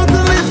plane we bout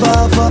to live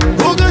off.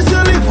 Oh gosh, you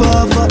live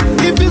off.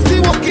 If you see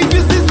walk, if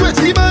you see sweat,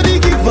 she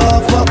body give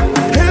off.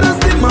 Head and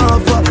steam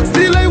off.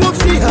 Still I walk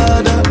she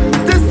harder.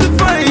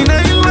 Testifying,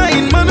 I ain't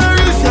lying, man I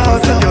real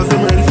shot. Girls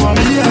I'm ready for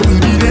me, I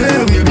will be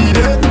there, we'll be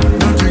there.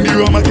 Don't drink the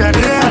rum I can't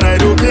hear, and I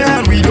don't care,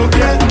 and we don't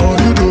care. All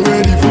you do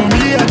ready for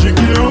me, I drink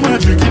the rum, I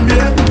drinking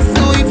beer.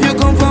 So if you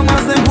come from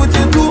us, then put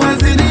your 2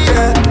 hands in the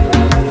air.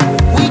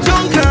 We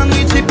drunk and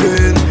we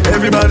chippin'.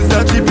 Everybody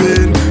start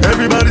chippin'.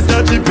 Everybody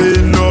start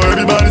chippin'. No,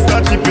 everybody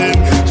start chippin'.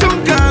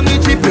 Drunk and we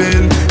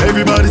chippin'.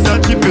 Everybody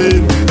start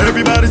chippin'.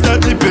 Everybody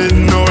start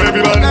chippin'. No,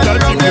 everybody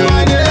start chippin'.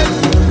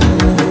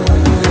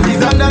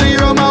 He's under the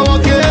rum, I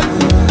walk it.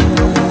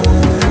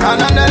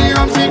 And under the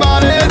rum, she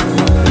bought it.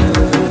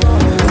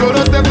 So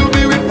those them to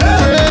be with me.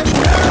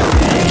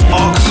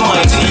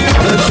 Almighty,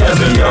 the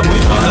champion,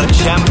 the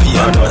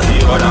champion.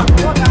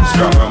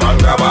 Stronger man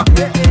grabber,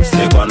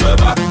 stick on my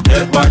back.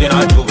 Dead body in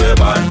a Juve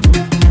band.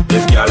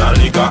 This girl and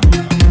liquor,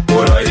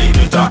 go like the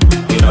glitter.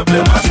 We no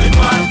play massive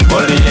man,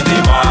 only in the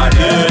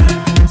morning.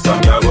 Some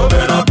girl go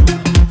bend up,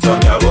 some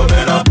girl go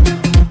bend up.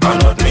 I'm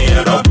not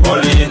made up,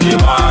 only in the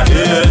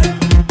morning.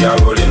 Girl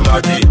rolling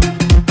body,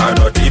 a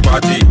dirty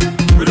party.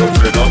 We don't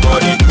play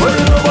nobody. When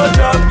you know what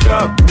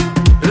job,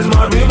 it's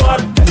mad we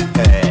mad.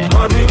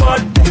 Mad we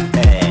mad,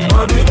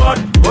 mad we mad.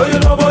 When you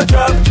know what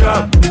job,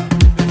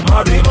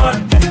 mad we mad.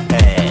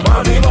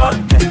 Mad we mad,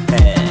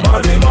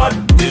 mad we mad.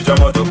 Teach them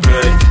how to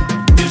pray,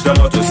 teach them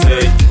how to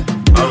say.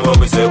 And what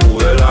we say,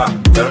 Uela,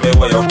 tell me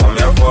what you come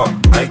here for.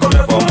 I come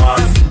here for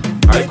mass,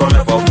 I come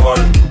here for fun.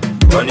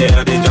 When you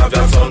hear the job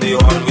sound the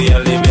horn, we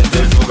ain't living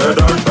till sugar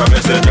done. From me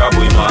say job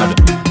we mad,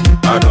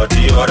 a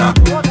dirty order.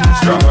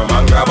 Stronger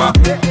man grabber,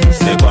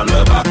 stick on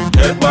my back.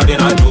 Head body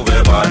in a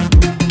Juve band.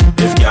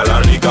 This girl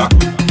and liquor,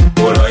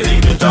 go like the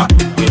glitter.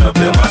 We no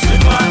play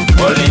massive man,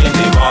 only in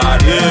the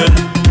morning.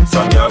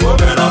 Some girl go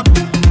bend up,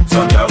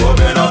 some girl go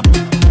bend up.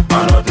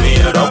 I'm not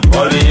made up,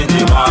 only in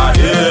the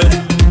morning.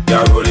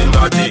 You're rolling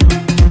body,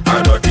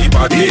 a dirty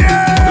party.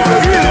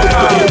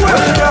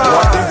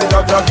 What is the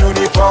job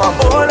uniform?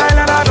 Oh, la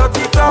la la,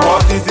 dirty town.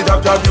 What is the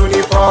job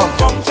uniform?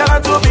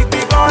 Function to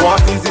big gun.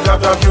 What is the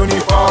job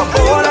uniform?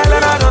 Oh, la la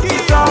la, dirty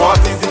town.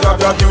 What is the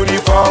job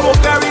uniform? Oh,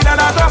 carry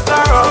that a duster.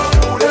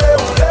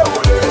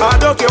 I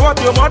don't care what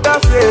your mother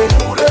say.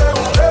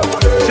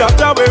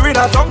 Chapter wearing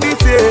a tongue this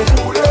say.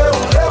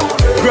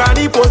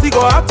 Granny Posey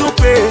go have to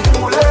pay.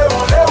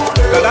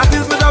 Cause that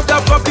is the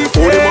job of this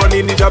day. All the money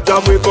in the job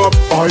wake up.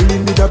 All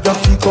in the job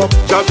kick up.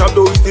 Job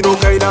do it no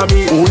kind of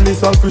me. Only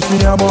selfish in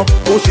your mouth.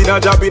 Pushing a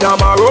job in a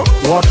marrow.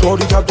 Watch how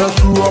the job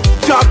screw up.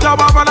 Job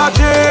up on a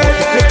chain.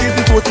 Take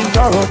easy 14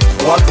 carrot.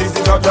 What is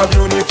the job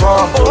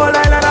uniform? Oh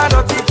la la la,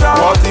 dirty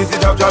town. What is the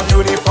job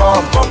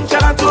uniform?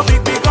 Function to big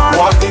gun.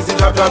 What is the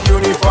job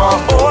uniform?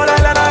 Oh la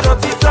la la,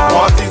 dirty town.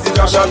 What is the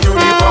job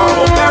uniform?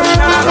 Oh, carry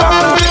that a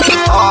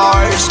duster.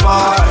 I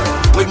smile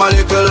with my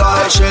little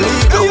eye.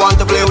 Shelly don't want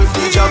to play with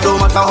the job, no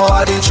matter how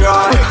hard they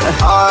try.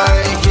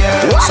 I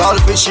care,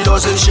 selfish she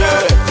doesn't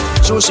share.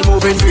 So she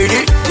moving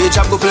greedy. The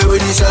job go play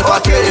with himself. I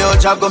tell you,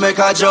 job go make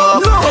a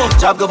job.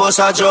 Job go bust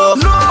a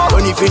job.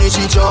 When he finish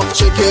the job,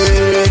 check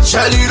it.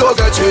 Shelly don't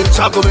get it.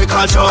 Job go make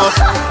a job.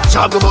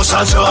 Job go bust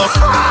a job.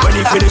 When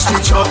he finish the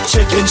job,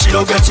 check it. She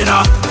don't get it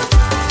now.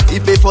 He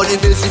pay for the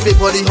bills, he pay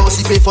for the house,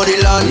 he pay for the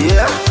land.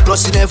 Yeah.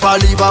 Plus he never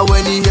leave her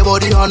when he hear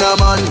about the honor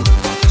man.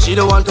 She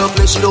don't want to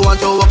play, she don't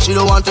want to walk, she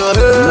don't want to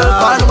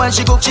help. And when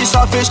she cook, she's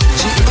selfish.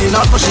 She eating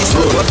up, but she's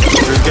slow.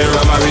 Drinking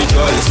rum and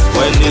rejoice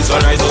when the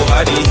sun rise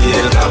over the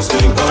hill. I'm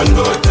still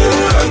conducted.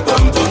 I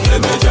come to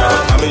play my job.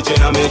 I'm a chain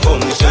and me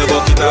come, shell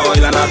bucket of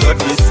oil and I got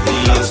this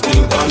steel. I'm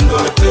still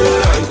conducted.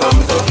 I come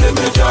to play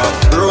my job.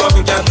 Grew up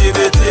in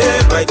captivity,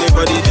 fighting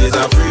for the days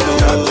of freedom.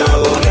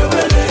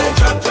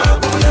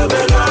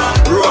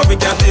 Grew up in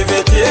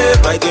captivity,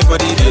 fighting for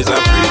the days of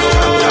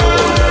freedom.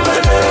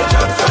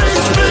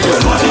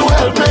 Could you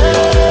help me?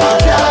 I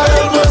can't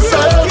help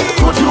myself.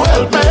 Could you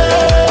help me?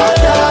 I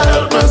can't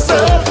help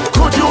myself.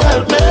 Could you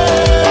help me?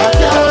 I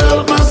can't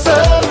help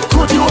myself.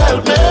 Could you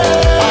help me?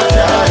 I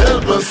can't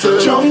help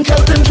myself. Drunk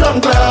helping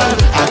drunk lad,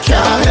 I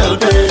can't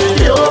help it.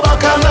 You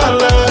back on the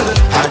land,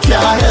 I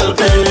can't help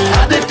it.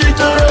 Addicted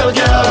to real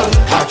girl,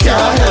 I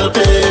can't help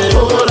it.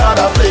 Oh Lord,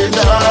 I play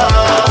job,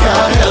 I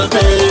can't help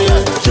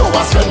it. Yo,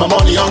 I spend my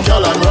money on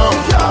girl and rum,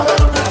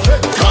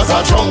 cause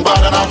I drunk.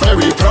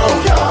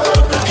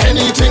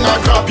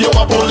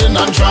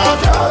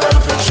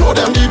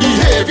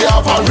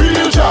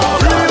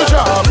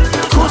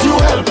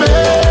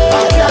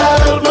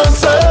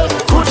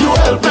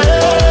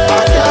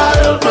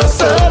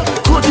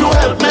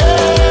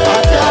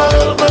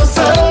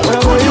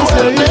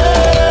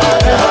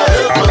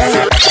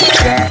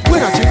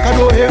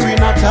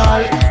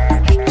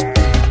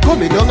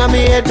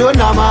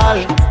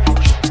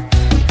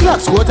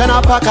 Black squat and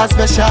a pack a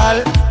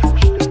special.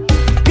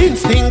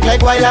 Instinct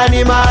like wild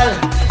animal.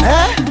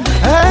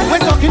 When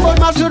talking about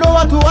mass, you know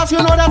what to ask, you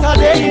know that I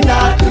day in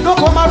that. Don't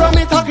come around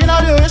me talking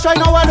all the wish, right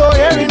now I don't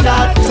hearing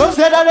that. Some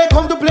say that they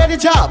come to play the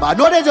job, I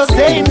know they just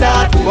saying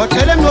that. But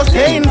tell them no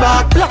staying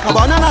back, black a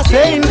banana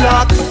staying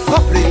black.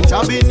 Playing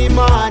job in the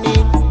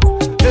morning,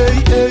 hey,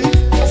 hey.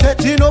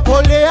 Setting up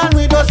all day and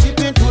we just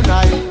sipping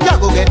tonight. Ya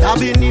go get up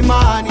in the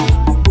morning,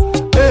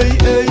 hey,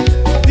 hey.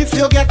 If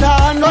you get a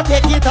hand, no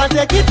take it and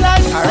take it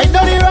light. Alright,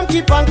 down the run,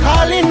 keep on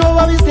calling. No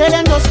one we stay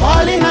then just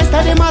falling. I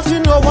study mass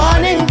with no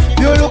warning.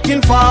 You're looking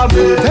for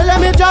me. Tell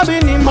them your job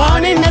in the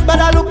morning. Net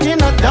better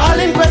looking at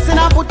darling. Pressing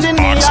and putting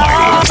me on.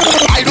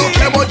 I don't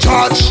care about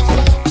charge.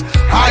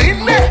 I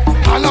in there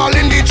and all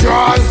in the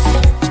drawers.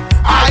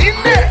 I in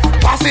there,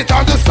 pass it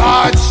on the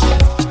Sarge.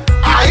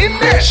 I in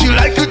there, she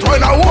like it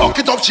when I walk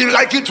it up. She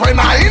like it when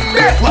I in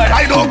there. Well,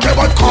 I don't care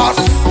about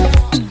cost.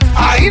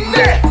 I in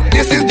there,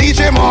 this is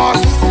DJ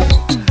Moss.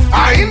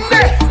 I in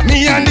there,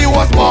 me and he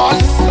was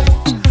boss.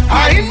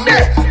 I in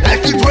there,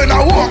 like it when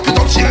I walk it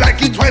up. She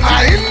like it when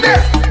I in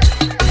there.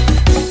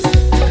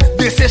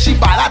 They say she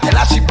bad, I tell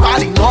her she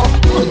bad enough.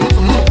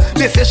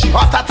 They say she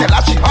hot, I tell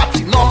her she hot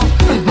enough.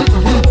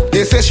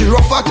 They say she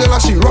rough, I tell her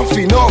she rough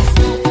enough.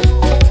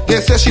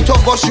 They say she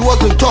tough, but she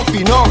wasn't tough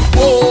enough.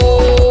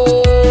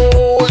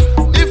 Oh,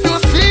 if you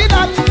see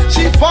that,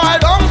 she fall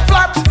down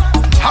flat.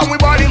 And we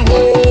body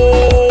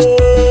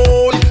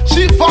hold.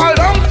 She fall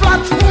down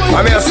flat.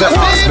 I'm here, sir.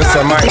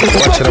 Mr. Mike,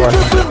 watch it, watch it.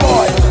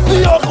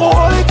 The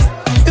alcoholic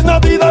is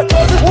not be that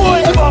cousin.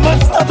 Why? If a man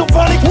start to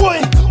panic,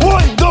 why?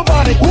 Don't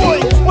panic, why?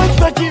 When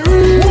Specky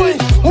read,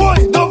 why?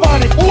 Don't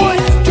panic, why?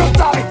 Just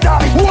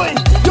die, why?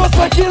 Just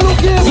Specky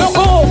looking. Look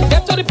home,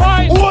 get to the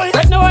point. Why?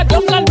 Right now I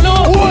don't can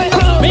blow. Why?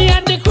 Me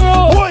and the crew.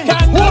 Why?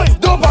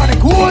 Don't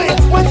panic, why?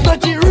 When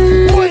Specky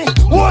read,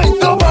 why?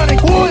 Don't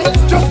panic, why?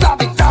 Just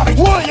stop it,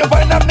 why? You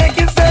find them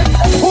making sense.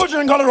 Who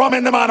drink all the rum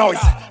in the man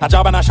house? A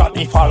job and a shot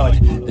me fall out.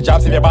 The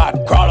job's if you're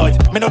bad, crawl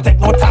out. Me no take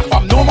no talk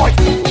from no more.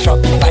 Shot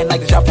me fine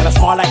like the job tell a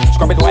small light.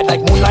 Scrub it white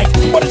like moonlight.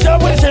 But the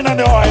job with the chain on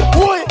the oil.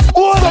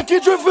 Why? That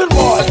keep drifting,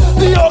 boy.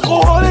 The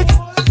alcoholic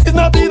is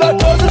not be that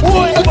cousin.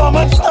 Why? If a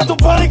man start to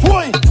panic,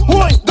 why?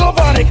 Don't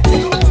panic.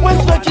 When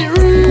Specky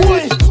read,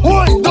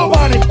 why? Don't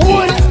panic,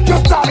 why?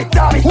 Just stop it,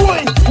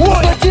 why?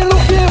 Specky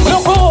looking.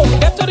 Look home,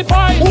 get to the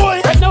point. Why?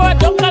 Right now I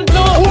don't can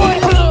blow. Why?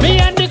 Me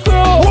and the crew.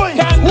 Why?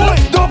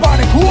 Don't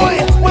panic,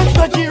 why? When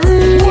Specky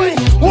read,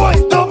 why?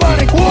 Don't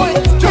panic, why?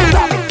 Just stop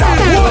it,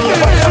 why?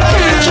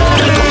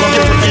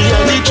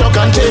 Chuck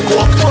and take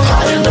walk.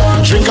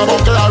 Drink a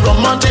buckle of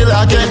rum until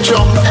I get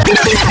drunk. You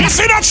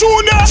see that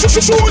tune there? I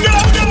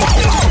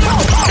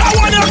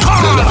want your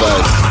car.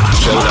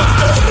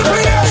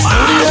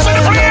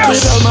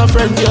 Tell my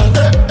friend,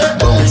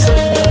 bounce,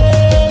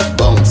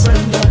 bounce,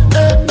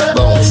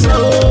 bounce,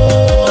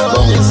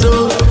 bounce.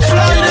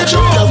 Fly the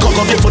truck, cock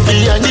up your foot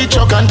behind the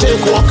truck and take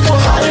walk.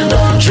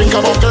 Drink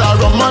a buckle of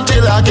rum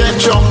until I get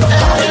drunk.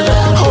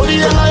 How the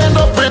hell I end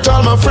up with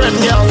all my friend,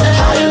 girl?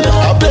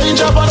 I play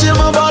job until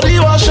my body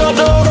was shut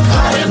down.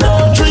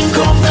 Drink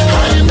up,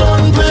 I ain't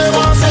done play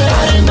bass.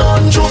 I ain't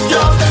done joke,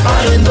 girl.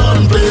 I ain't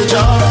done play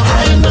job.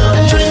 I ain't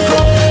done drink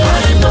up, I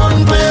ain't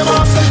done play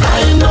bass. I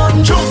ain't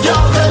done joke, girl.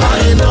 I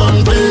ain't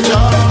done play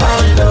job.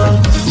 I ain't done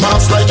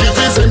mass like if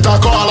it's in a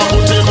call. I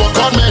put in work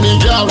on many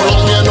girl.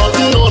 Wrong, you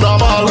nothing no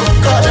normal.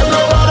 Cause them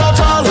no bad at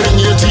all. Bring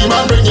your team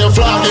and bring your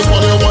flag. If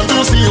you want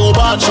to see who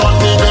bad shot,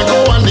 me then go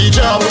on the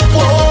job.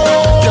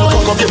 Girl,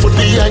 cock up your foot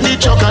behind the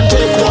truck and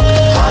take walk.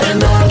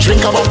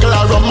 Drink a buckle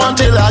of rum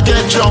until I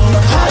get drunk.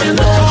 How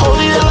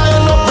the hell I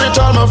end up with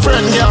all my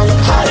friend, girl?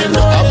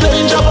 I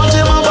playing job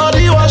until my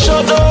body was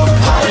shut down.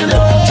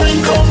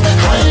 Drink up,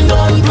 I ain't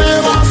done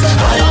play bass.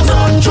 I ain't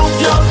done joke,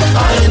 girl.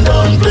 I ain't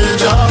done play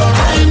job.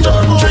 I ain't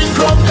done drink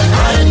up,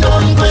 I ain't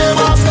done play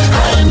bass.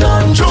 I ain't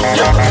done joke,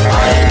 girl.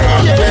 I ain't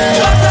done play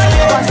job.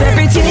 Once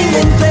everything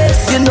in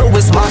place, you know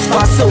it's my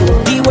spot. So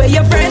the way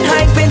your friend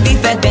hyping the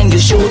vent, then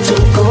you show to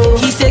go.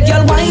 He said,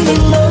 girl,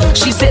 whining low.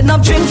 She said, no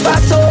drink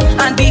fast, so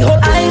and the whole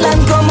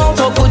island come out.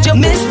 So could you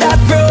miss that,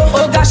 bro?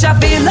 Oh gosh, I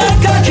feel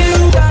like a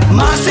king.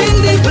 Mass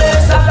in the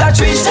place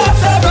after 3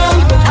 shots of rum.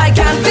 I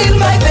can't feel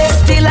my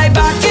best till I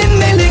back in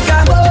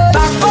Millica.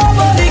 Back for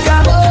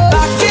Monica.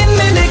 Back in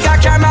Millica.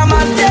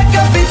 Cameraman, take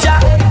a picture.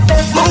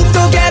 Move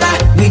together,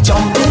 we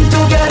jump in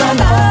together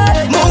now.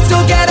 Move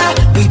together,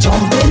 we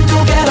jump in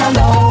together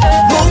now.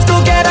 Move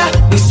together,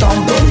 we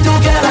stomp in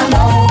together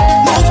now.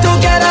 Move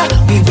together,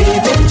 we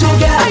waving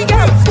together. Hey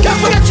girls, can't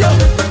forget you.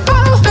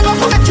 Oh, never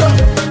forget you.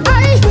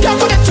 Hey, can't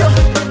forget you.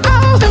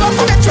 Oh, never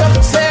forget you.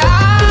 Say I.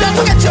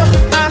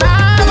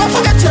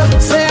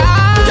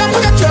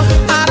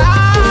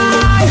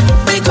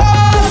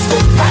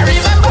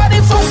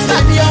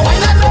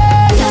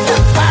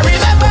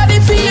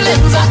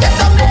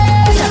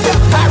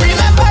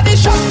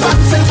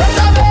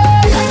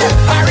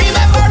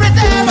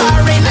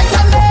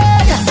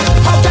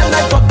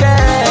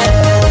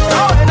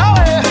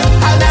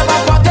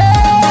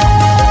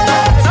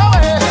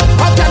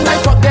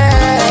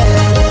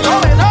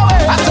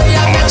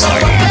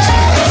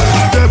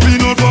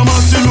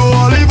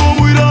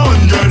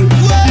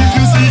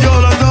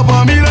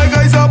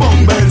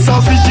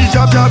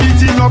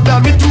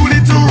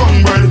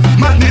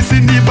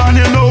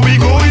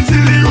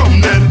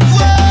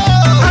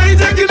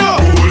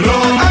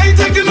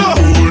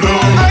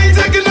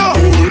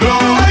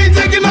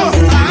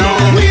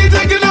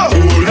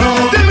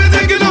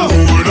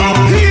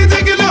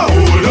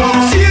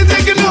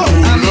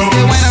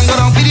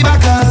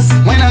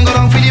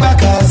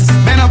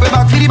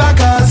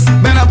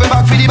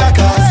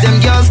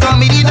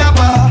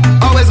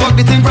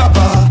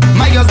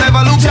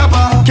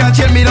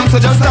 so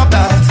just stop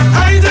that.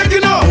 I ain't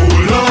taking no.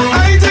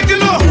 I ain't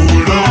taking no.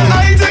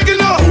 I ain't taking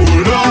no.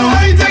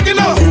 I ain't taking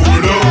no.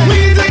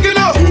 We ain't taking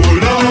no.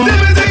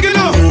 Them ain't taking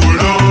no.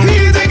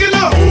 He ain't taking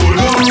no.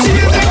 She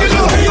ain't taking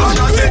no.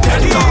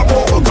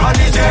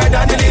 Granny's head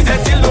and the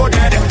lizard still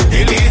loaded.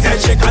 The lizard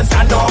she can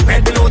stand up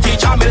and below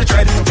teacher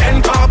Mildred.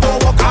 10 carbo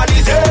walk on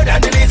his head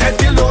and the lizard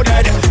still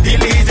loaded. The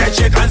lizard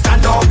she can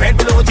stand up and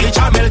below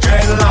teacher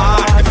Mildred.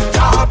 Lord,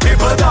 dark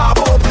people dab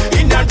up,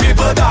 Indian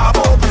people dab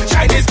up,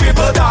 Chinese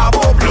people dab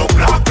up, blue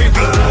black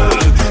people.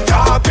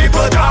 Dark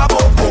people dab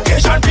up,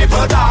 Caucasian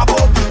people dab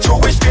up,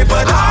 Jewish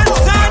people dab up.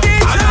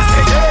 And I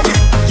say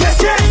yes,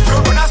 yes,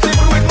 you're gonna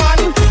sleep with man.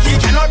 He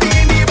cannot be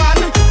in the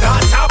band.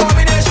 That's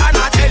abomination,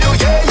 I tell you,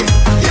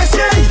 yeah. Yes,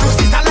 yeah, you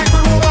sister like a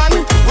woman.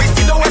 We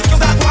still don't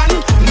excuse that one.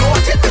 No,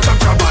 take the chop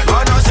man.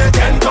 And I say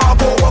 10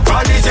 carbo walk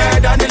on his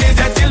head and the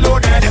lizard still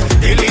loaded.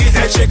 The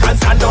lizard she can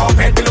stand up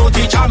head below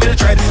teacher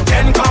Mildred.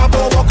 10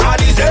 carbo walk on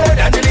his head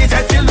and the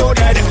lizard still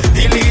loaded.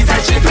 The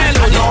lizard she can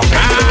stand up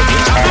head below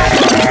teacher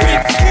Mildred.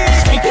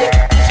 Squeak it,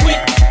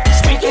 squeak,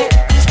 squeak it,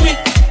 squeak,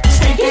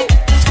 squeak it,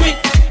 squeak,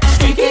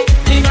 squeak it.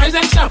 The noise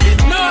and stop it,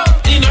 no.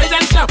 The noise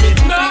and stop it,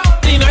 no.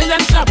 The noise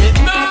and stop it,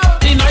 no.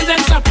 The noise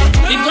and stop it.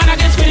 It's gonna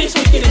get squeaky,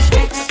 squeaky, and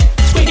squeaks.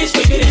 Squeaky,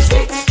 squeaky, and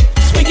squeaks.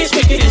 Squeaky,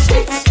 squeaky, and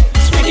squeaks.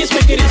 Squeaky,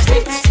 squeaky, and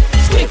squeaks.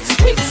 Squeak,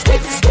 squeak,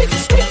 squeak, squeak,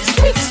 squeak,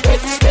 squeak,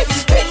 squeak, squeak,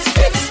 squeak,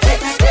 squeak,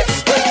 squeak, squeak,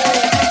 squeak.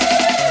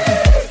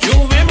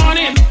 Juve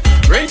morning,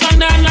 rain,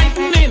 thunder, and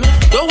lightning.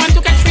 Don't want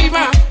to catch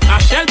fever. A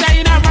shelter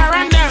in a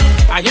veranda.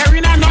 I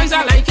hearing a noise,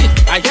 I like it.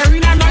 I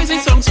hearing a noise,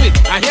 it sounds sweet.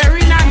 I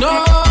hearing a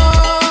noise.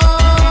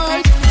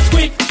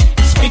 Squeak,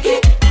 squeaky,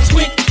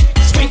 squeak,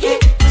 squeaky,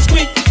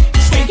 squeak,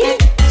 squeaky,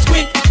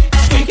 squeak,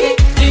 squeaky.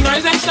 The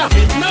noise and stop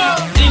it, no.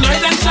 The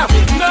noise and stop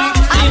it, no.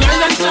 The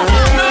noise and stop it,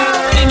 no.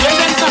 The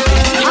noise and stop it.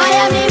 I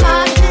am the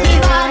man,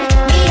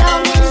 the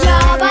young is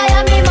job. I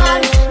am the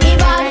man,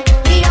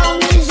 the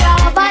young is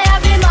job. I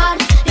am the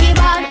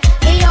man,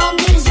 the young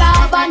is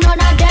job. And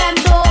none of them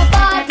do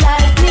bad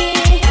like me.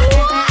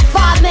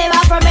 Bad me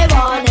back from me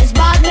born, it's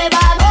bad me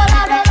bad.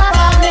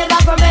 Bad me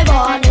back from me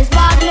born, it's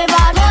bad me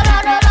bad.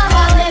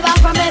 Bad me back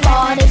from me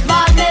born, it's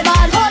bad me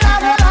bad. Bad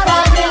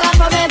me back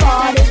from me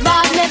born, it's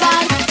bad me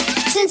bad.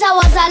 Since I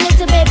was a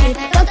little baby,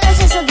 doctor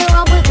said something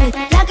wrong with me.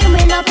 Like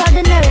me not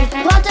ordinary,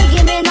 want to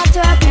give me not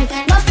therapy.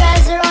 My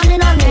friends are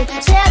running on me,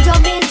 say I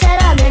jump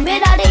inside of me. Me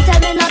daddy tell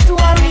me not to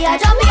worry, I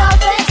jump me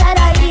out inside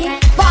of me.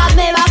 Bad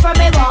me back from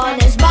me born,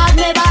 it's bad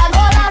me bad.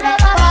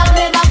 Bad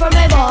me back from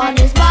me born,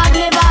 it's bad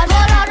me bad.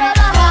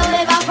 Bad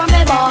me back from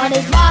me born,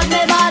 it's bad me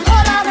bad.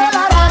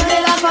 Bad me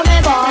back from me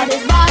born,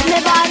 it's bad me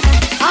bad.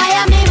 I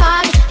am the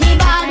man,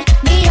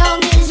 the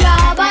young is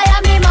job. I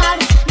am the man,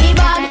 the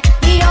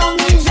young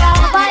is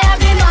job. I am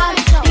the man,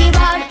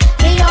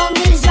 the young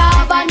is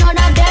job. And none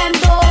of them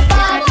do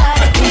bad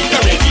like me.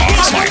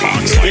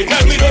 They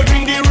tell me don't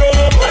drink the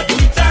rum, I do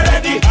it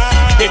already.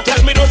 They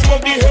tell me don't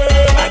smoke the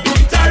herb, I do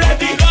it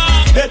already.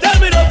 They tell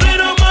me don't play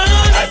no man,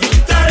 I do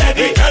it already.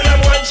 They tell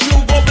them once you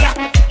go black,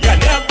 you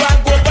never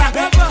go back.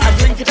 I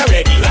drink it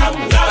already, I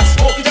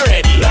smoke it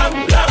already, I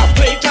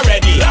play it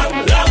already,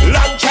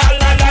 long cha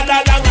la la la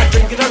long. I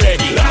drink it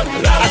already,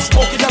 I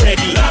smoke it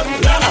already, I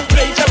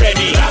play it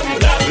already,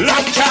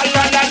 long cha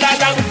la la la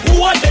long.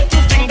 Who are they to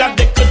think that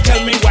they could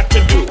tell me what to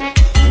do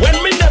when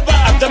me never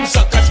have them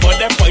suckers for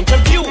their point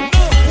of view?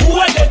 Who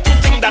are they to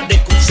think that they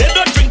could say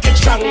don't drink it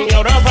strong?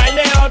 You're a find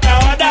it out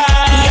of order.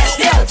 Yes,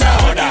 they out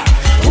of order.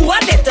 Who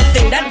are they to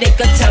think that they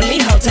could tell me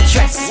how to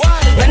dress?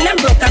 When them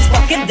broke as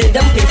pocket, they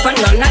don't pay for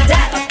none of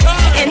that.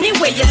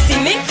 Anyway, you see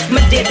me,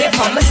 my day they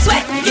for my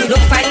sweat. You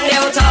don't find me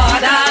out of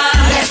order.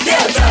 Yes, they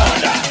out of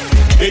order.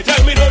 They tell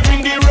me don't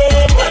drink the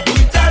rum, I do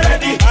it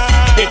already.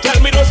 They tell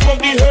me don't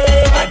smoke the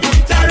herb, I do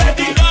it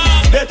already.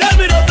 They tell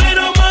me don't play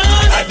no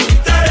man, I do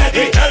it already.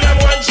 They tell them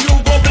once you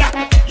go black,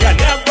 you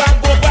never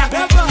go back.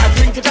 I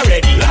drink it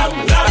already, I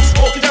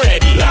smoke it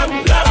already, I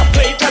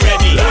play it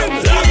already,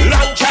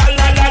 long cha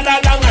la la la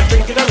long. I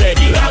drink it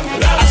already,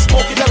 I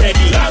smoke it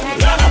already, I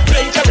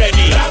play it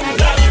already.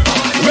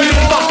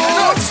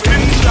 Well,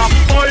 spin that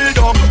oil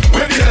down.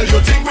 Where the hell you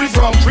think we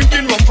from?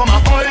 Drinking rum from a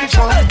oil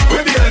truck.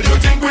 Where the hell you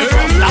think we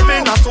from?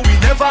 Slapping us so we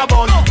never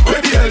born.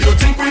 Where the hell you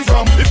think we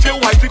from? If you're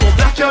white, we go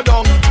black you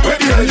down. Where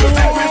the hell you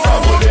think we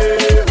from? Ole,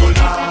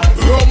 hola.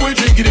 Rum we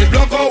drinking it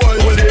black or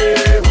white. Ole,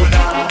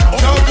 hola.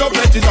 Shout up,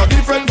 that is a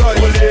different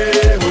vibe. Ole,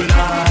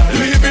 hola.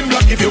 Living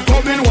black if you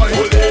come in white.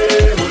 Ole,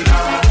 hola.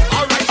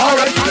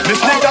 Alright,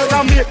 mistake that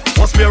I made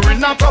was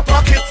wearing a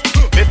proper kit.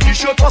 Make the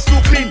shirt was too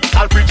clean,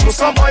 I'll bring you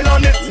some oil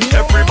on it.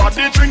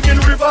 Everybody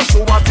drinking river,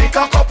 so I take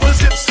a couple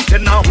sips.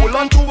 Then I hold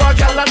on to a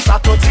gal and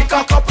start to take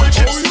a couple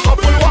chips.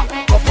 Couple what?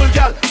 Couple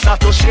gal,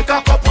 start to shake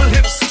a couple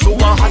hips. So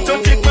I had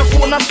to take my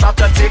phone and start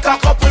to take a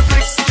couple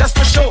flicks. Just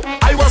to show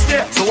I was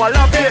there, so I'll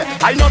have it.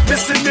 I not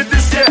missing it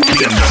this year.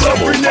 People are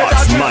down there.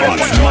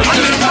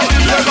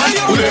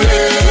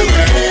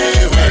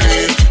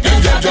 Them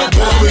jab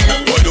bombing.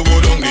 What do go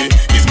down there?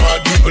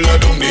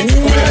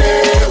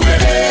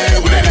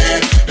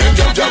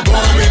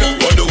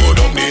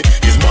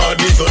 It's mad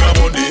this on a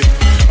Monday.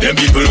 Them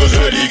people was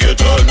ready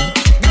get on.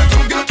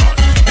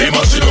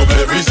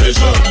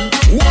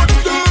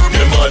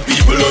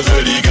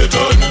 really get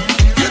on.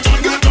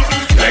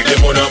 Like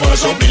them on a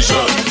mass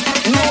submission.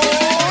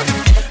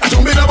 I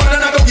don't be the one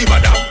and I don't give a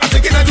damn. I'm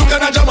taking a juke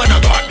and a jam and a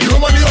god. The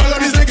Roman, the all of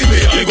this taking me.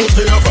 They go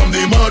stay from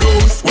the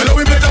models. When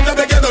we play them,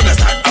 they get on the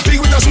stand. I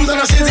pick with the shoes and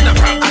the shades in the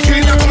pram. I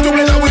can't even come to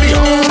play with the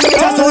home.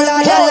 That's all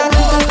I got.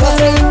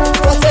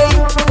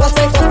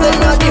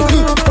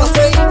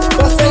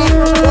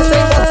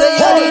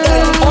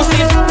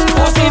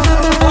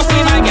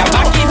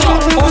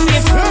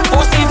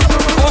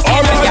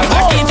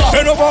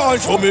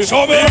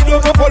 Show me,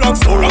 don't go for long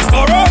story.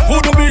 Who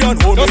do me and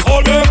who just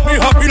all make me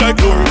happy like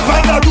glory.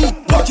 Kinda do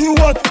what you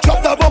want,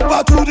 drop the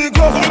bumper to the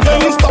ground.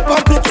 Then you stop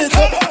and pick it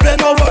up,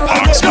 bend over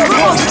and let it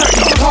go.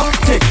 Tock,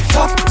 tick,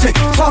 tock, tick,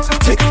 tock,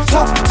 tick,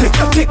 tock, tick,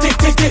 tick, tick,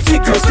 tick, tick,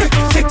 tick, girl, stick,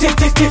 tick, tick,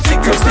 tick, tick, tick,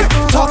 girl, stick,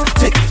 tock,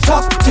 tick,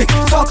 tock, tick,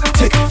 tock,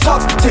 tick,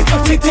 tock, tick,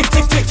 tick, tick,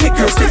 tick, tick, tick,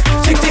 girl, stick,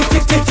 tick, tick,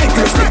 tick, tick, tick,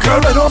 girl, stick. Girl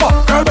bend over,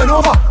 girl bend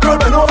over, girl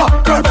bend over,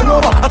 girl bend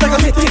over. I take a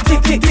tick, tick, tick,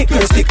 tick, tick,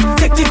 girl, stick,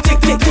 tick, tick, tick,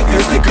 tick, tick,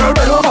 girl, stick. Girl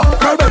bend over,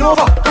 girl bend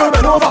over, girl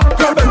bend over,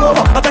 girl bend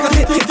over. I take a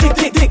tick, tick, tick,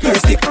 tick, tick, girl,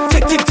 stick,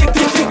 tick, tick, tick,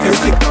 tick, tick, girl,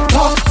 stick.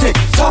 Tock, tick,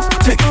 tock,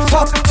 tick,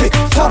 tock, tick,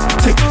 tock,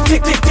 tick,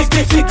 tick, tick, tick,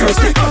 tick, tick, girl,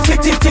 stick, tick,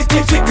 tick, tick,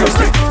 tick, tick, girl,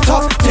 stick.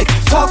 Tock, tick,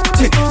 tock,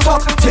 tick,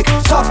 tock, tick,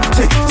 tock,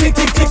 tick, tick,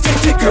 tick, tick, tick,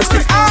 tick, girl,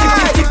 stick, tick,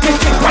 tick, tick, tick,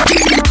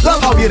 tick.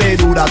 Love how you they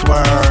do that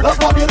work. Love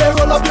how you they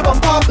roll up your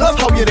bumper. Love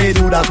how you they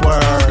do that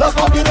work. Love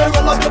how you they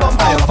roll up your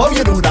bumper. I love how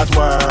you do that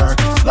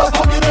work. Love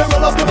how you they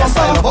roll up your bumper.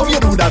 I love how you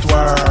do that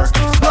work.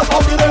 Love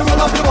how you they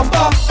roll up your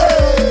bumper.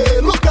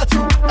 Hey, look at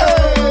you.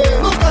 Hey,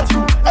 look at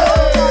you.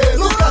 Hey,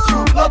 look at you.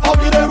 Love how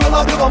you they roll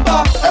up your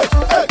bumper. Hey,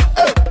 hey,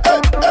 hey,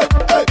 hey, hey,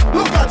 hey.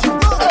 Look at you.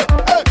 Hey,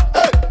 hey,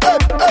 hey, hey,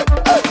 hey,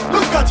 hey.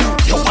 Look at you.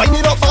 You wind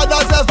it up hard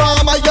as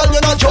ever, my girl,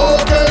 you're not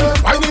joking.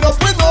 Wind it up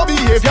with no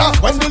behavior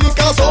when the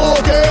liquor's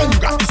soaking. You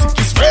got the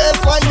sickest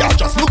waistline, girl,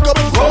 just look up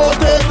and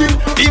rotating.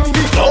 Even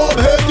the club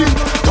heading.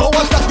 Don't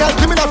want that girl,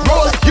 give me that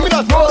roll, give me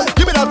that roll,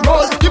 give me that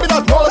roll, give me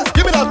that roll,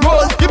 give me that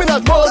roll, give me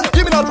that roll,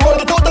 give me that roll.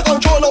 It's out of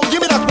control now.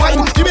 Give me that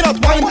wine, give me that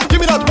wine, give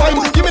me that wine,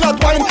 give me that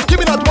wine, give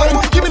me that wine,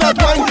 give me that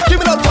wine, give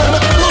me that wine.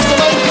 Let me lose the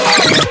mind.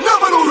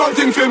 Never do wrong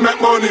thing to make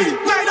money.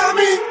 Neither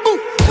me,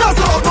 that's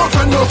all no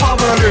friend, no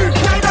family.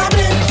 Neither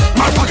me,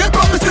 my pocket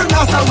promise still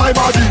not sell my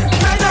body.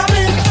 Neither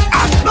me,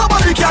 and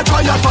nobody can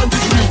try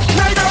advantage me.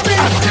 Neither me,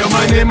 I hear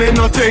my name ain't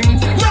nothing.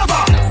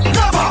 Never,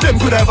 never, Them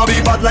could ever be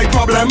bad like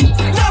problem.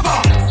 never,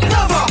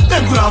 never,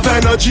 Them could have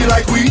energy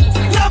like we.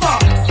 never,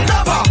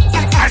 never.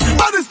 I the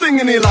baddest thing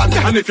in the land.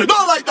 And if you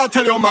don't like that,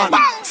 tell your man.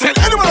 Send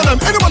any one of them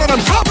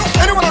come.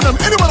 Any one of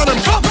them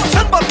come.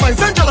 Send bad minds,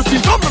 send jealousy,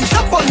 come. Them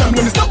step on them,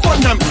 let me step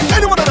on them.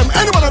 Any one of them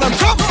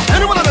come.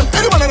 Any one of them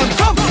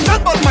come.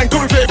 Send bad mind,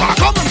 come in favor,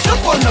 come. Them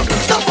step on them,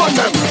 step on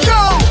them. Yo,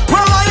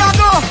 where I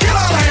go? Get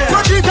out of here.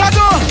 Where Cheetah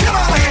go? Get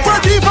out of here.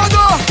 Where Diva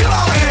go? Get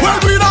out of here. Where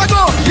Green I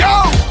go? Yo,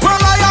 where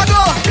I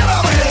go? Get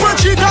out of here. Where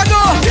Cheetah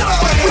go? Get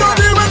out of here. We don't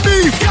deal with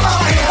beef. Get out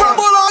of here. Where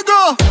Bulla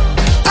go?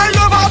 I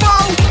never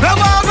bow.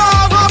 Never bow.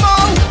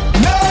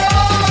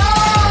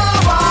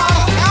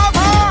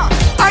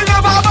 I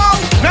never bow.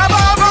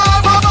 Never bow.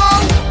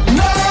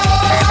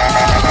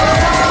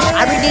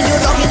 I bring in you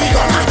dog in the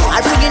gutter. I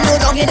bring in you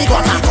dog in the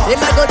gutter. They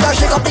might go just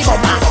shake up the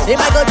bumper. They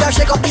might go just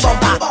shake up the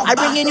bumper. I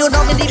bring in you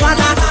dog in the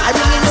gutter. I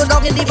bring in you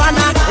dog in the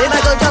gutter. They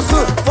might go just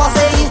force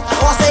it.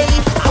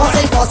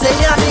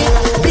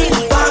 Bing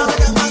bang,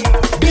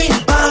 bing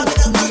bang,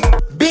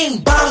 bing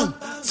bang.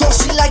 So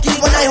she like it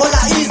when I hold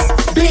her is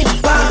bing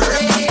bang,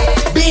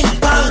 bing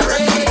bang,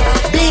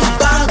 bing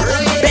bang.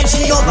 Bend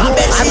she over,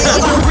 bend she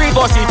over.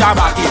 Reboss it and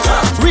back it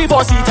up.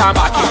 Reboss it and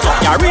back it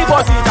up. Yeah,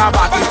 reboss it and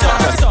back it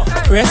up.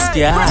 Press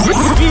yeah.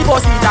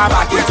 Reboss it and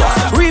back it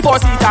up.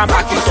 Reboss it and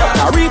back it up.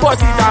 Yeah,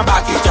 reboss it and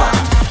back it up.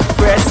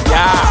 Press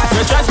yeah.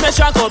 The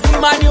transmission could be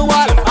manual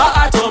or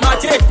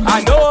automatic.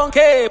 I don't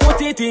care. Put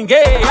it in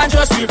gear and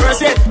just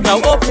reverse it. Now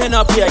open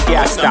up your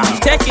gas tank.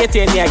 Take it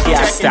in your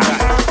gas tank.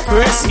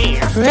 Press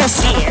yeah.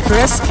 Press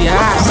yeah.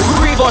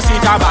 Reboss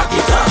it and back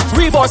it up.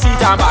 Reboss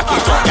it and back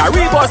it up. Yeah,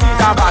 reboss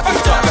it and back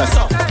it up.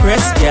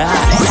 Press yeah.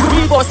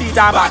 Reboss it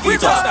and back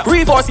it up.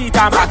 Reboss it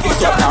and back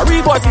it up. Now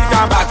reboss it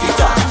and back it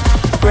up.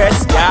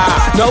 Press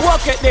yeah. Now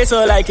walk it this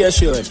so like you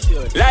should.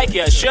 Like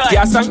you should.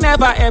 Your song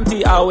never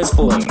empty, always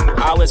full.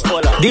 Always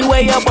full up. The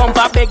way your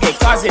bumper big it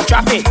causing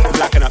traffic.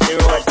 Blocking up the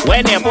road.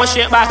 When you push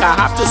it back, I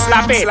have to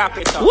slap it.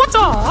 What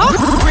up?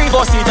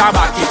 Reboss it and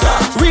back it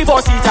up.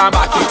 Reboss it and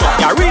back it up.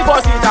 Yeah,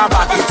 reboss it and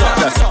back it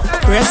up.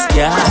 Press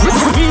yeah.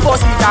 Reboss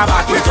it and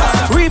back it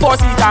up.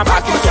 Reboss it and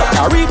back it up.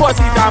 Yeah, reboss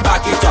it and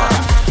back it up.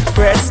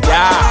 Press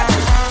yeah.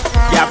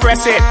 Yeah,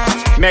 press it.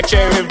 Make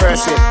sure you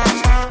reverse it.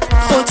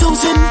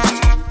 4,000.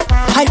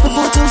 Hyper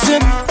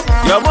 4,000.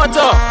 Your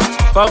motto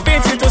from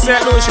Vincent to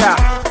St. Lucia.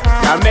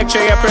 Now make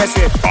sure you press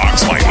it.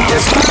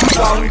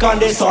 Drunk on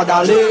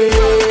disorderly.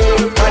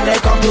 When they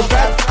come to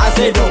prep, I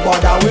say don't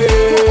bother we.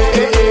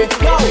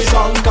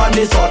 Drunk on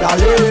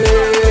disorderly.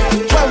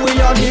 When we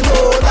on the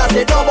road, I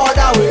say don't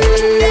bother we.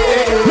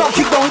 Now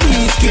kick down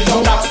this, kick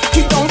down that.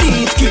 Kick down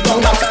this, kick down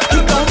that.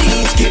 Kick down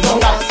this, kick down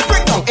that.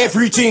 Break down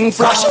everything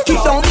fresh.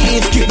 Kick down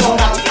this, kick down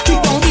that.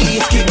 Kick down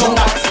this, kick down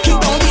that. Kick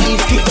down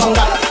this, kick down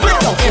that.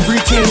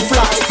 everything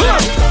flat.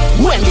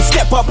 When we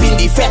step up in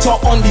the feta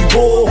on the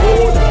road,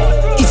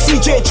 it's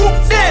CJ Troop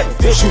them,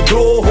 they should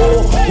go.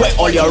 Where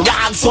all your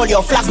rags, all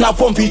your flags, now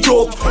pump it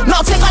up. Now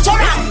take out your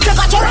rag,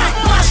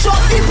 mash up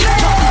the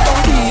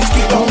place.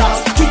 Keep on that,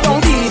 keep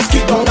on this,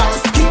 keep on that,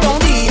 keep on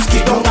this,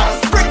 keep on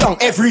that. Break down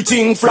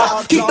everything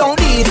flat. Keep on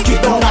this,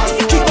 keep on that,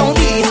 keep on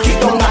this,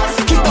 keep on that,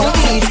 keep on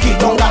this,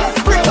 keep on that.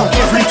 Break down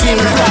everything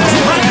flat.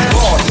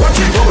 God,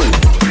 watch it bubble.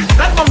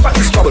 That bumper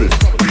is trouble.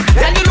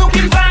 Then you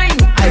looking fine.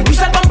 I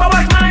wish that bumper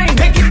was mine.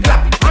 Make it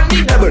clap on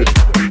the double.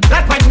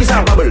 That might miss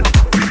a bubble.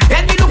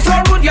 Then you look so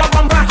rude, your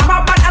bumper have a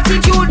bad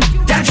attitude.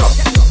 Then drop,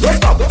 don't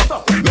stop.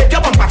 Make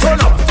your bumper turn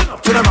up.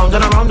 Turn around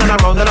and around and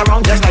around and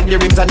around, just like the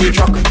rims on the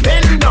truck.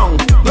 Bend down,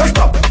 don't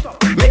stop.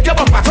 Make your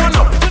bumper turn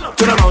up.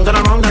 Turn around and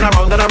around and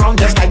around and around,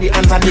 just like the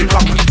ants on the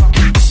clock.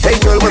 Hey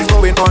girl, what's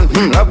going on?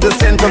 Love the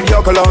scent of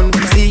your cologne.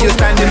 See you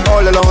standing all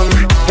alone.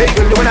 Hey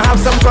girl, you wanna have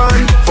some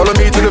fun? Follow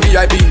me to the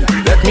VIP.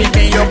 Let me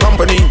be your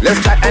company.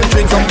 Let's chat and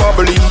drink some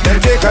bubbly. Then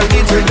take a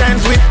little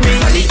dance with me.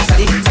 Sally,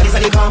 Sally, Sally,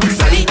 Sally, come,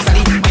 Sally,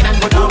 Sally, wine and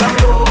go down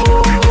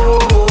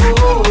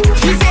low.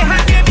 She say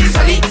hi baby,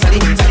 Sally, Sally,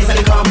 Sally,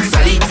 Sally, come,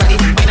 Sally, Sally,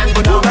 wine and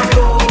go down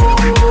low.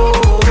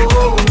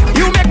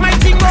 You make my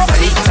thing go.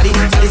 Sally, Sally,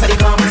 Sally, Sally,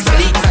 come,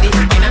 Sally, Sally,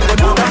 wine and go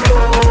down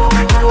low.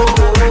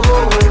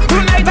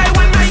 Tonight I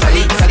want my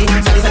Sally, Sally,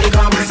 Sally, Sally,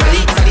 come,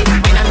 Sally, Sally,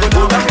 wine and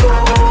go down low.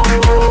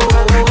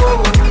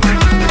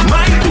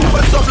 My two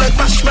buns up like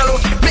marshmallow,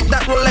 make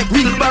that roll like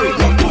wheelbarrow.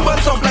 Your two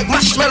buns up like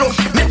marshmallow,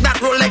 make that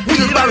roll like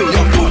wheelbarrow.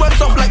 Your two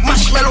buns up like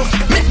marshmallow,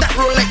 make that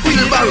roll like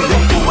wheelbarrow.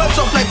 Your two buns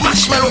up like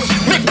marshmallow,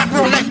 make that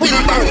roll like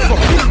wheelbarrow. From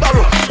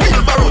wheelbarrow,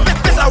 wheelbarrow,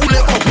 pesa hule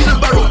ko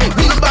wheelbarrow,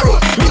 wheelbarrow,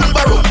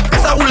 wheelbarrow,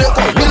 pesa hule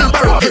ko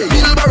wheelbarrow,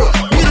 wheelbarrow,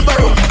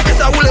 wheelbarrow,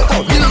 pesa hule ko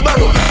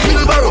wheelbarrow,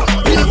 wheelbarrow,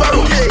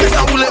 wheelbarrow, pesa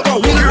hule ko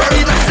wheelbarrow.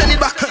 Send it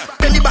back,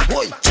 bend it back,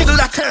 jiggle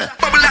that,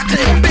 bubble that,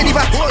 bend it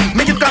back,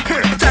 make it clap,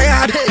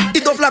 tired,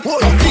 it don't flap, tick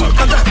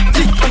and that,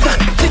 tick and that,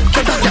 tick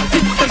and that,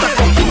 tick and that,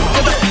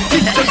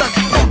 tick and that,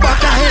 up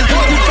back a hand,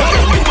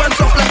 two buns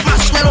up like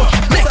marshmallow,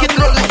 make it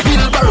roll like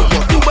wheelbarrow.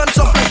 Two buns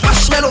up like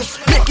marshmallow,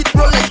 make it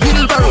roll like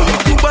wheelbarrow.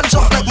 Two buns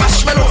up like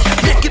marshmallow,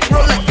 make it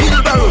roll like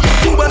wheelbarrow.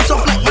 Two buns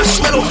up like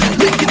marshmallow,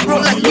 make it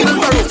roll like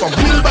wheelbarrow. From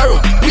wheelbarrow,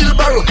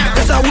 wheelbarrow,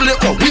 that's how we let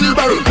go.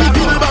 Wheelbarrow,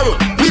 wheelbarrow,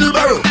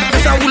 wheelbarrow,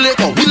 that's how we let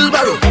go.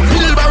 Wheelbarrow,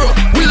 wheelbarrow,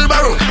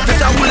 wheelbarrow,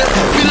 that's how we let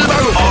go.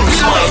 Wheelbarrow,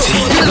 Almighty,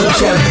 the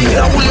champion.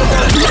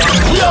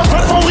 We are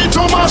friends for we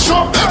to mash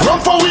up, rum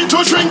for we to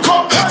drink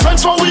up,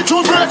 friends for we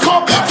to break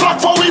up, flag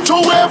for we to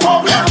wave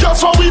up,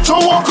 girls for we to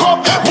walk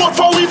up, boat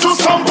for we to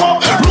stamp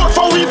up, road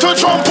for we to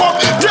jump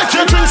up. Take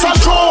your drinks and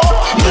throw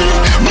up.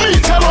 Me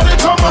tell all the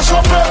to mash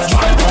up fence.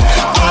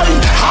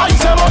 I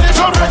tell all the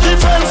to reggae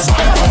fence.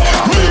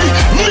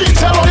 Me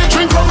tell all the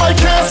drink up like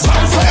case.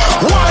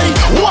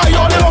 Why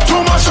all the love to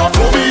mash up?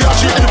 Don't be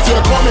ashy if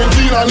you're coming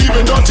clean and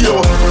leaving dirty.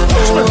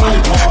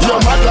 You're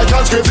mad like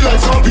hands, crazy like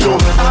Scorpio.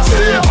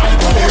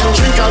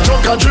 Drink and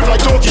drunk and drip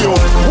like Tokyo.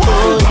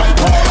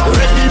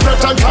 Ready,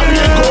 bet and carry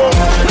it go.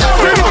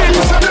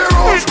 Everybody say the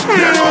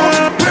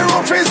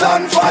roof is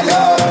on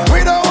fire.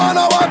 We don't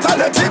wanna water,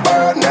 let it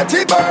burn, let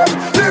it burn.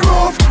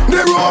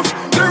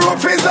 The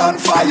roof is on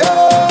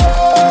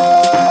fire.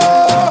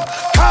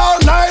 Call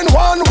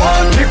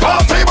 911, the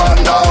party burn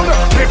down,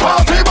 the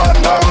party burn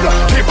down,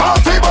 the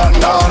party burn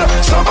down.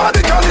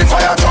 Somebody call the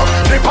fire truck,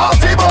 the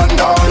party burn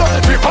down,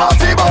 the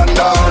party burn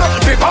down,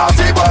 the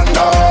party burn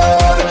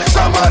down.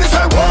 Somebody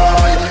say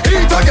why,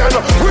 eat again,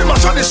 we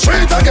march on the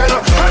street again.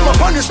 I'm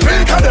up on the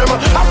speaker them,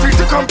 I'm free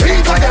to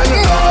compete again.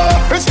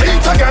 It's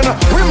heat again,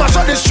 we march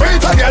on the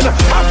street again.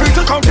 I'm free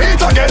to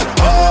compete again.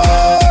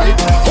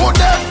 Who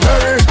that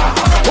Mary?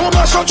 Who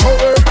mash up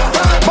trouble?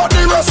 But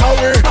the rest are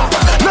we,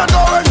 not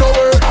going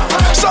nowhere.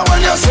 So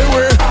when you see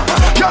we,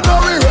 you know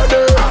we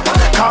ready.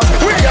 Cause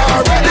we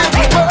are ready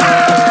to burn.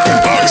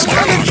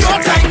 And it's your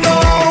time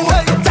now,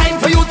 time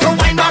for you to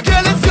wind up.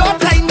 Girl, it's your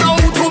time now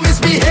to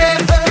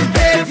misbehave.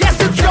 Yes,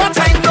 it's your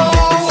time now,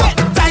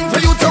 time for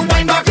you to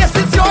wind up. Yes,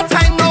 it's your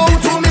time now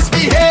to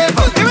misbehave.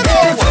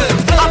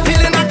 I'm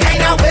feeling a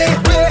kind of way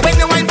when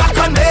you wind back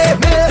on me.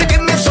 You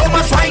give me so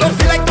much wine, don't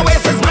feel like the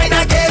waist is mine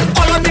again.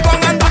 All on the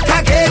ground and back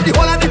again. The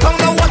whole of the town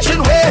now watching.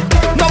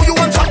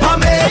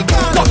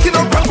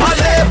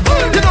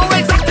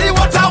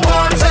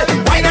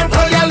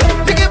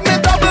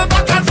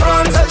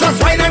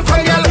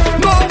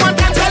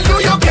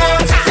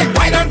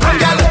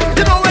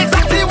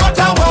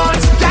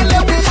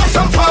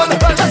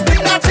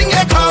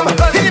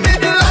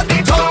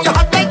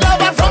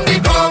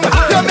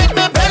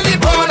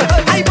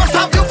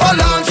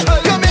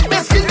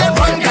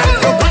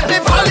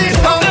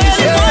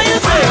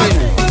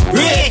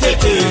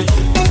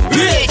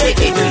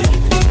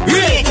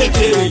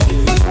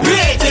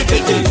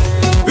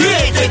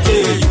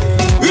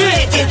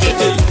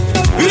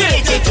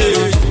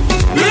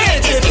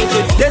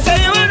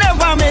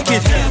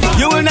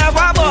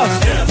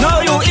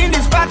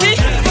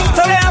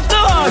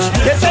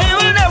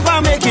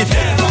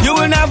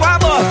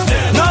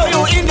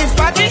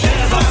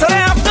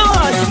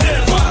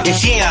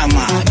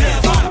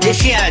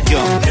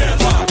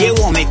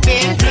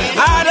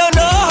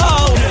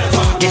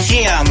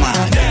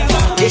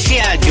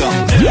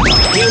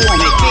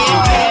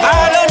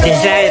 This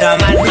is a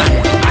madman.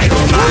 I go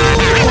mad.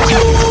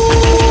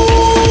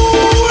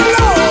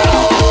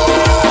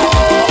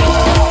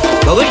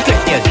 But good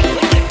question.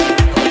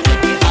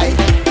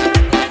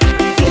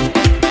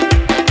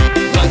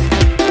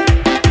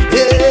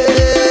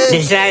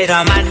 This is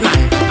a madman.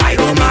 I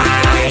go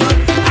mad.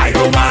 I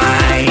go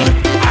mad.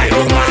 I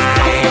go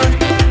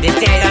mad. This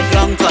is a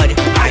drunkard.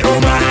 I go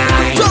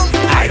mad.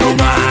 I go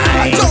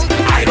mad.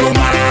 I go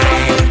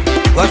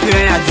mad. Watch me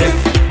when I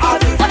drift.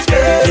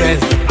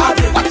 Drift.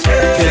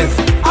 Drift.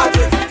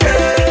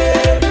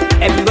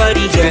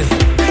 Everybody drift.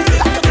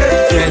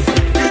 Drift.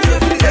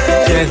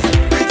 Drift.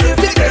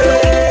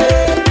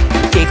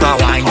 Take a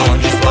wine on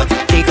this spot.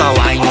 Take a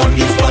wine on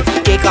this spot.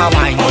 Take a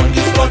wine on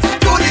this spot.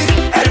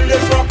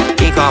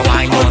 Take a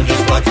wine on this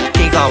spot.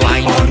 Take a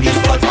wine on this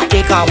spot.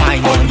 Take a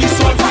wine on this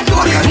spot.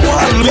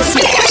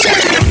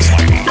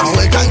 And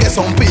we can get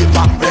some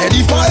paper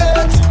ready for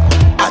it.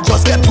 I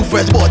just get 2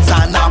 fresh boards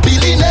and I'm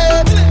feeling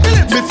it.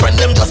 My friend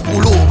them just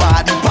pull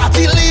over the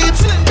party lit.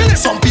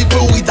 Some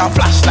people with a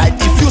flashlight.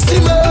 If you see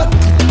me,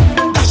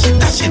 dash it,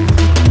 dash it.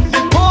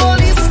 The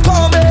police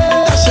coming.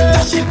 Dash it,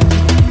 dash it.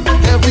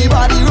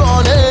 Everybody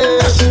running.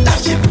 Dash it,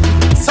 dash it.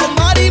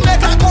 Somebody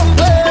make a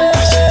complaint.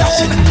 Dash it,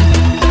 dash it.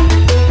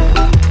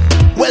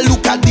 Well,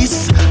 look at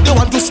this. They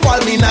want to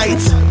spoil me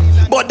night,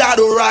 but that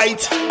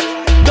alright.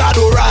 That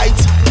alright.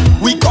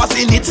 We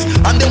causing it,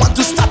 and they want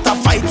to start a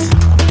fight,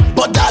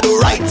 but that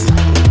alright.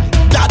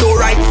 That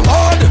alright.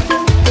 Hard.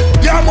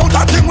 The amount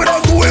of thing we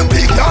don't doing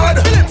big hard.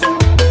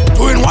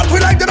 Doing what we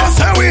like, they don't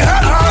say we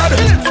head hard.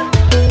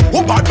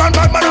 Oh, bad man,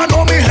 I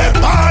know me head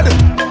bad.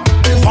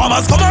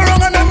 Farmers come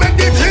around and they make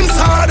the things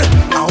hard.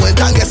 I went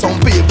and get some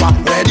paper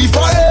ready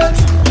for it.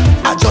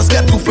 I just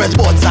get 2 fresh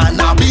boards and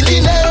I'm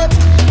feeling it.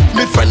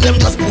 My friend them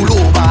just pull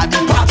over the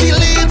party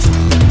lit.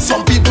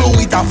 Some people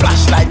with a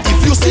flashlight.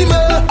 If you see me,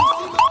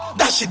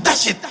 dash it,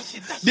 dash it.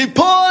 The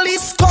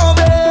police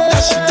coming.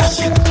 Dash it, dash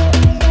it.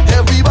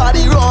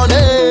 Everybody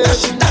running.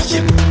 Dash it, dash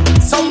it.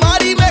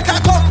 Somebody make a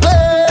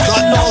complaint.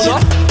 Not now, no?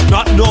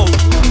 Not now.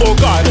 Oh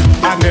God,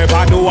 I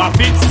never know I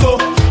fit so.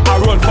 I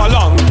run for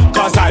long,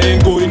 cause I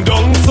ain't going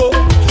down so.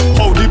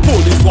 How the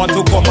police want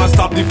to come and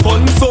stop the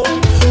fun so.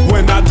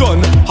 When I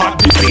done, hot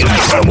the feel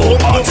like I'm on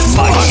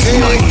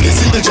They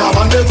see the job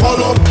and they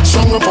follow.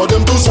 Stronger for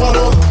them to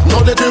swallow.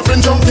 Now they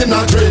different jump in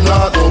a train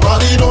that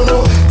nobody don't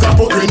know.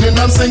 Grapple grinning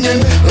and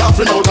singing,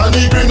 laughing out and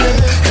he grinning.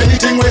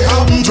 Anything will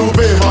happen to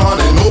pay man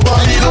and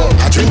nobody know.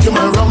 I drink in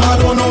my rum, I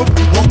don't know.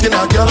 Walking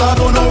a girl, I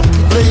don't know.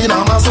 Playing a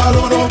mass, I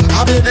don't know.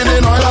 I bet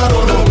in oil, I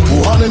don't know.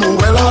 Who hunting who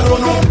well, I don't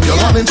know. You're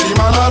hunting she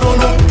man, I don't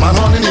know. Man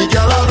hunting the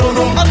girl, I don't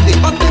know.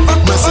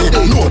 Say,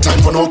 no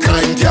time for no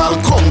crime, girl.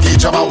 Come get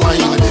jab a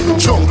wine.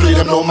 Jump, play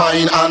them no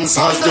mind.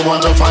 Answers they want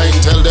to find.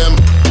 Tell them,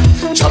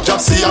 chop chop,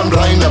 see and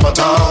blind, never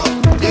talk.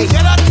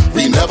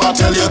 We never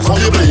tell you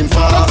come you brain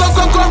fast.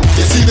 Come.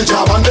 They see the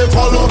job and they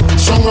follow.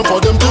 Stronger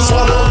for them to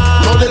swallow.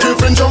 Now they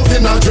different jump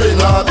in a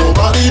train that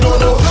nobody don't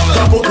know.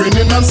 Couple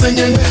grinning and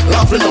singing,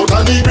 laughing out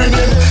and he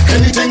grinning.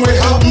 Anything will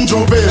happen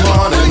to pay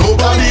man and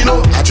nobody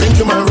know. I drink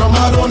in my rum,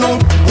 I don't know.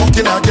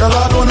 Walking a girl,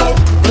 I don't know.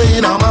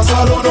 Playing a mass,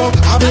 I don't know.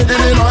 I bet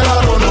in oil,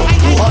 I don't know.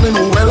 Who hunting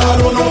who well, I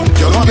don't know.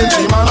 Girl hunting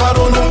she man, I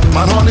don't know.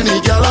 Man hunting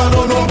the girl, I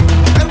don't know.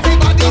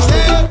 Everybody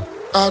say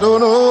I don't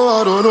know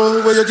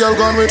where your girl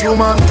gone with who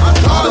man.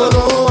 I don't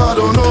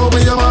know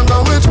where your man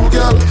gone with who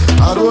girl.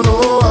 I don't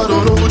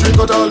know who drink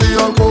out all the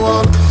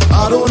alcohol.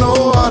 I don't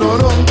know.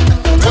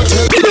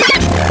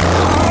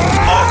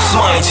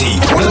 Oxmighty,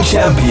 the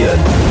champion.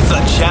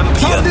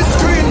 Top the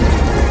screen.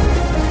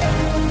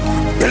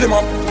 Build him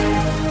up.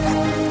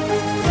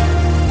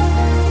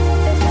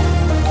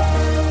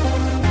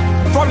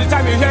 From the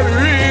time you hear me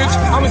reach,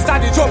 I'm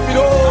start to chop it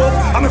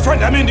up. I'm a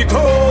friend, I'm in the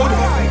code.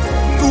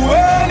 Do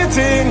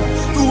anything.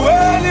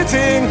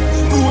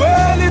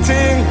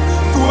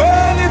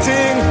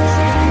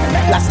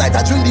 Last night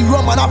I drink the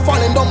rum and I'm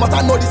falling down, but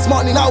I know this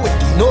morning I'm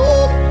waking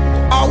up.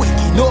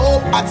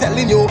 I'm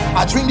telling you,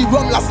 I drink the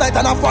rum last night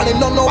and I'm falling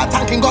down. Now I'm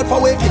thanking God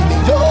for waking me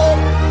up.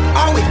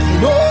 I'm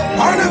waking up.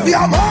 And if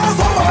you're miles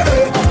over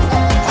there,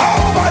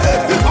 over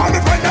there, if I'm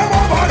the friend them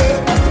over there,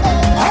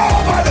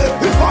 over there,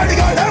 if I'm the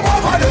girl them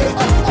over there,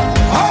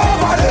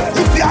 over there,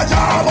 if you're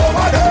job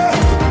over there,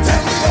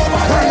 tell me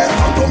over there,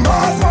 I'm to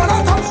Mars for the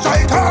top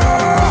striker.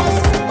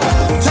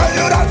 Tell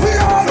you that we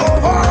all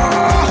over.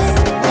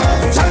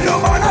 Tell you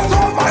man a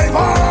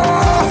survivor.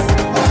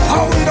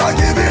 And we not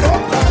give it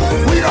up.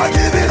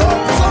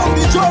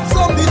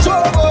 Some the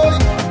job, boy.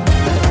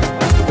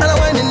 And I'm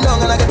winding down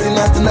and I'm getting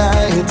out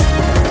tonight.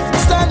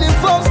 Standing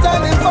firm,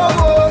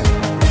 boy.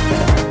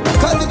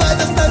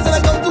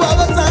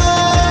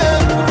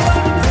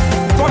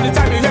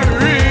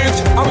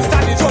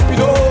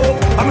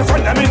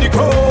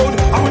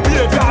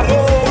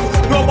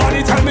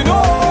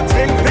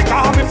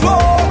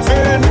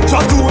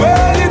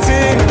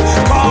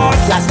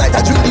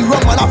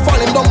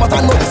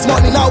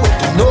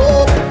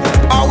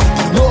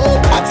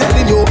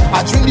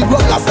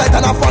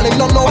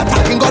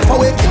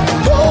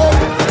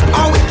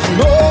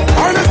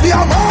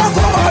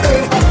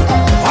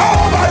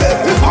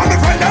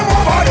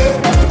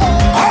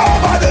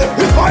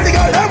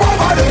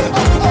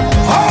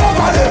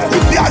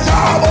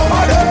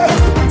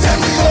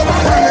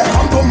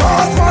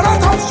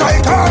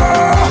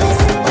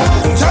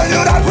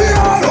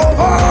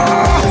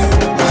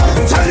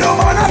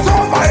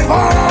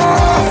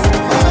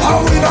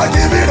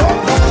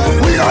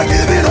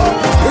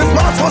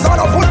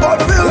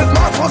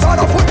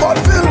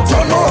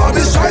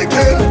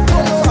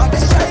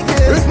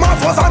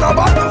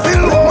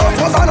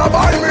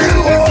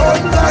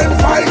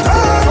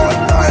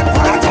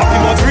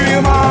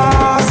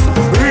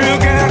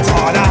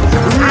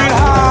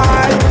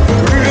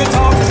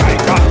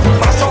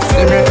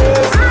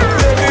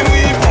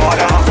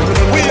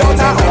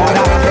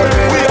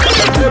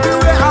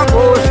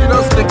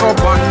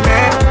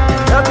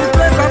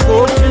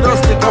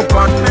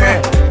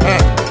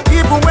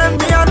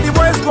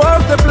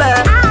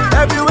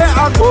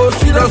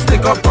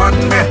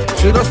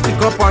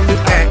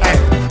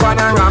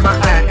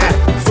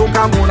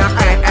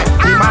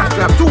 mash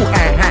them too.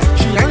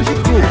 She and she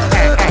crew.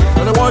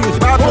 And the one you see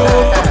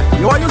bathroom.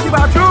 You want you see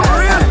bathroom?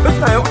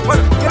 Listen, what?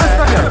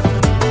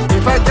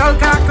 If a girl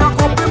can't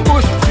cock up in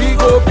bush, she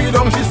go pee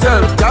down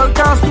herself. Girl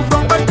can't stoop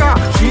down by car,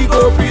 she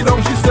go pee down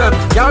herself.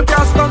 Girl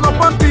can't stand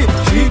up and pee,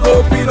 she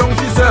go pee down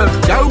herself.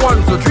 Girl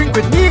wants to drink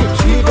with me,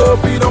 she go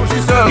pee down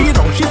herself. Pee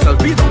down herself,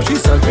 pee down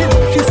herself, pee down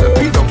herself,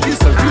 pee down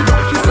herself, pee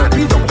down herself,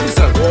 pee down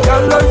herself.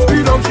 Girl likes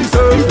pee down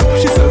herself, pee down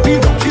herself, pee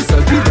down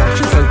herself, pee down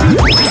herself, pee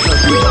down herself,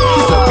 pee down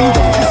herself, pee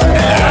down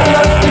herself.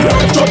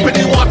 Jump in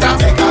the water,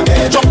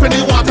 jump in the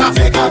water,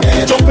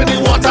 jump in the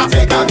water,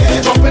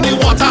 jump in the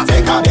water.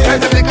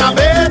 Can't take a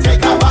bit, can't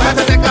take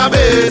a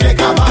bit,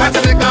 can't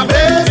take a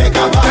bit,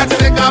 can't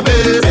take a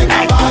bit.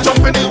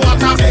 Jump in the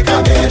water,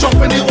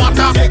 jump in the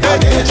water,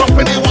 jump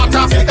in the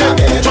water,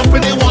 jump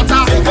in the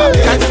water.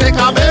 Can't take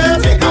a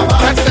bit,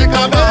 can't take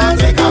a bit,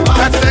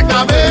 can't take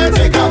a bit,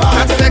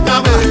 can't take a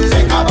bit.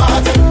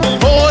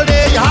 All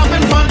day you're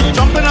having fun,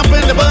 jumping up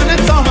in the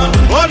burning sun.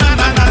 Oh na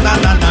na na na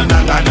na na na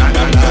na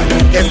na na.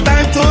 It's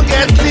time to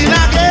get clean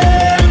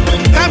again.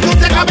 Time to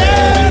take a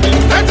bit,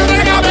 time to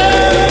take a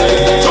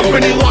bit. Jump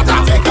in the water,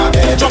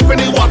 jump in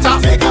the water,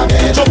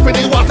 jump in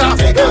the water,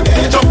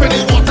 jump in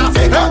the water. Time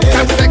to take a bit,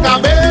 time to take a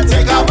bit,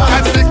 take a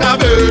bit, take a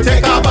bit,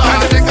 take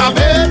a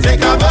bit,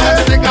 take a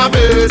bit, take a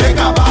bit.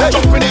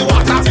 Jump in the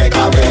water,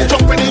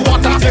 jump in the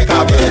water,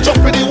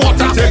 jump in the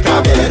water,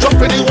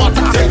 jump in the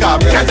water.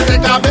 Time to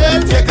take a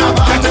bit,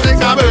 time to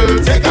take a bit,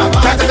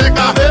 time to take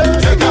a bit,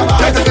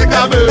 time to take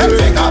a bit. Let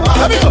me go.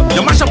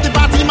 You mash up the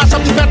party, mash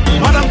up the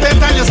fete. Madam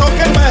Penta, you're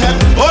soaking my head.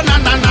 Oh na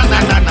na na na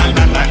na na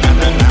na na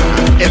na na.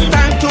 It's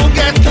time to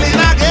get clean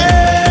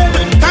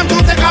again. Time to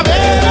take a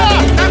bit.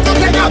 Time to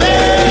take a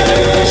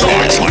bit. So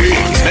we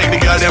make the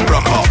girl them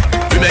broke out.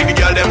 We make the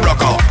girl them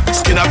broke out.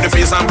 Skin up the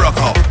face and broke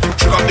out.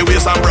 Trick up the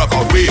waist and broke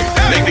out. We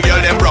make the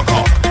girl them broke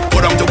out.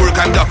 Put them to work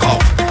and duck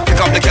out. Pick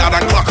up the card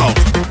and clock out.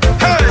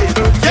 Hey,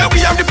 yeah, we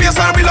have the pace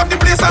and we love the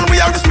place and we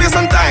have the space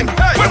and time.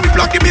 When we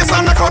block the bass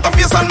and knock out the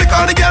face and we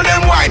call the girl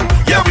them wine.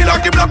 Yeah, we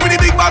lock the block with the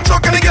big bad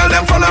truck and the girl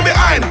them follow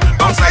behind.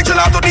 Bounce like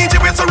gelato, DJ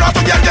with Serato,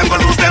 girl them go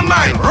lose them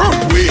mind.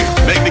 We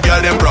make the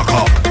girl them broke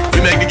out. We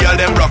make the girl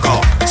them broke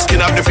out.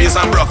 Skin up the face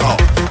and broke out.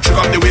 Trick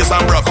up the waist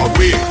and broke out.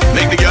 We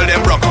make the girl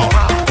them broke out.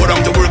 Put them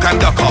to work and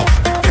duck out.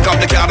 Pick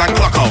up the card and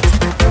clock out.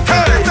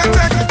 Hey,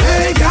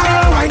 hey,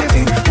 girl, wine the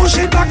thing, push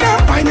it back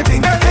up, wine the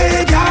thing.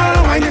 Hey,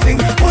 girl, wine the thing,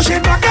 push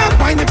it back up,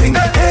 wine the thing.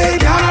 Hey,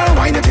 girl,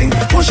 wine the thing,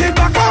 push it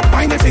back up,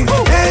 wine the thing.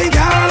 Hey,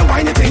 girl,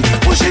 wine the thing,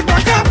 push it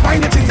back up, wine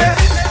the thing.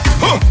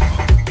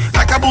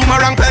 Like a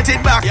boomerang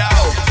pelted back.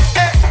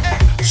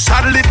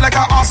 Saddle it like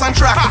a horse and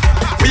track.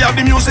 We have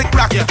the music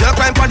crack. Girl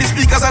climb on the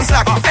speakers and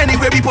slack.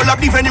 Anyway we pull up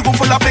the venue go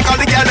full up. Make all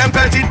the girl them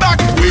pelted back.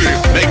 We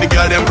make the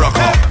girl them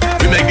broke out.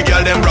 We make the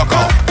girl them broke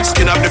out.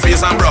 Skin up the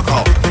face and broke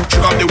out.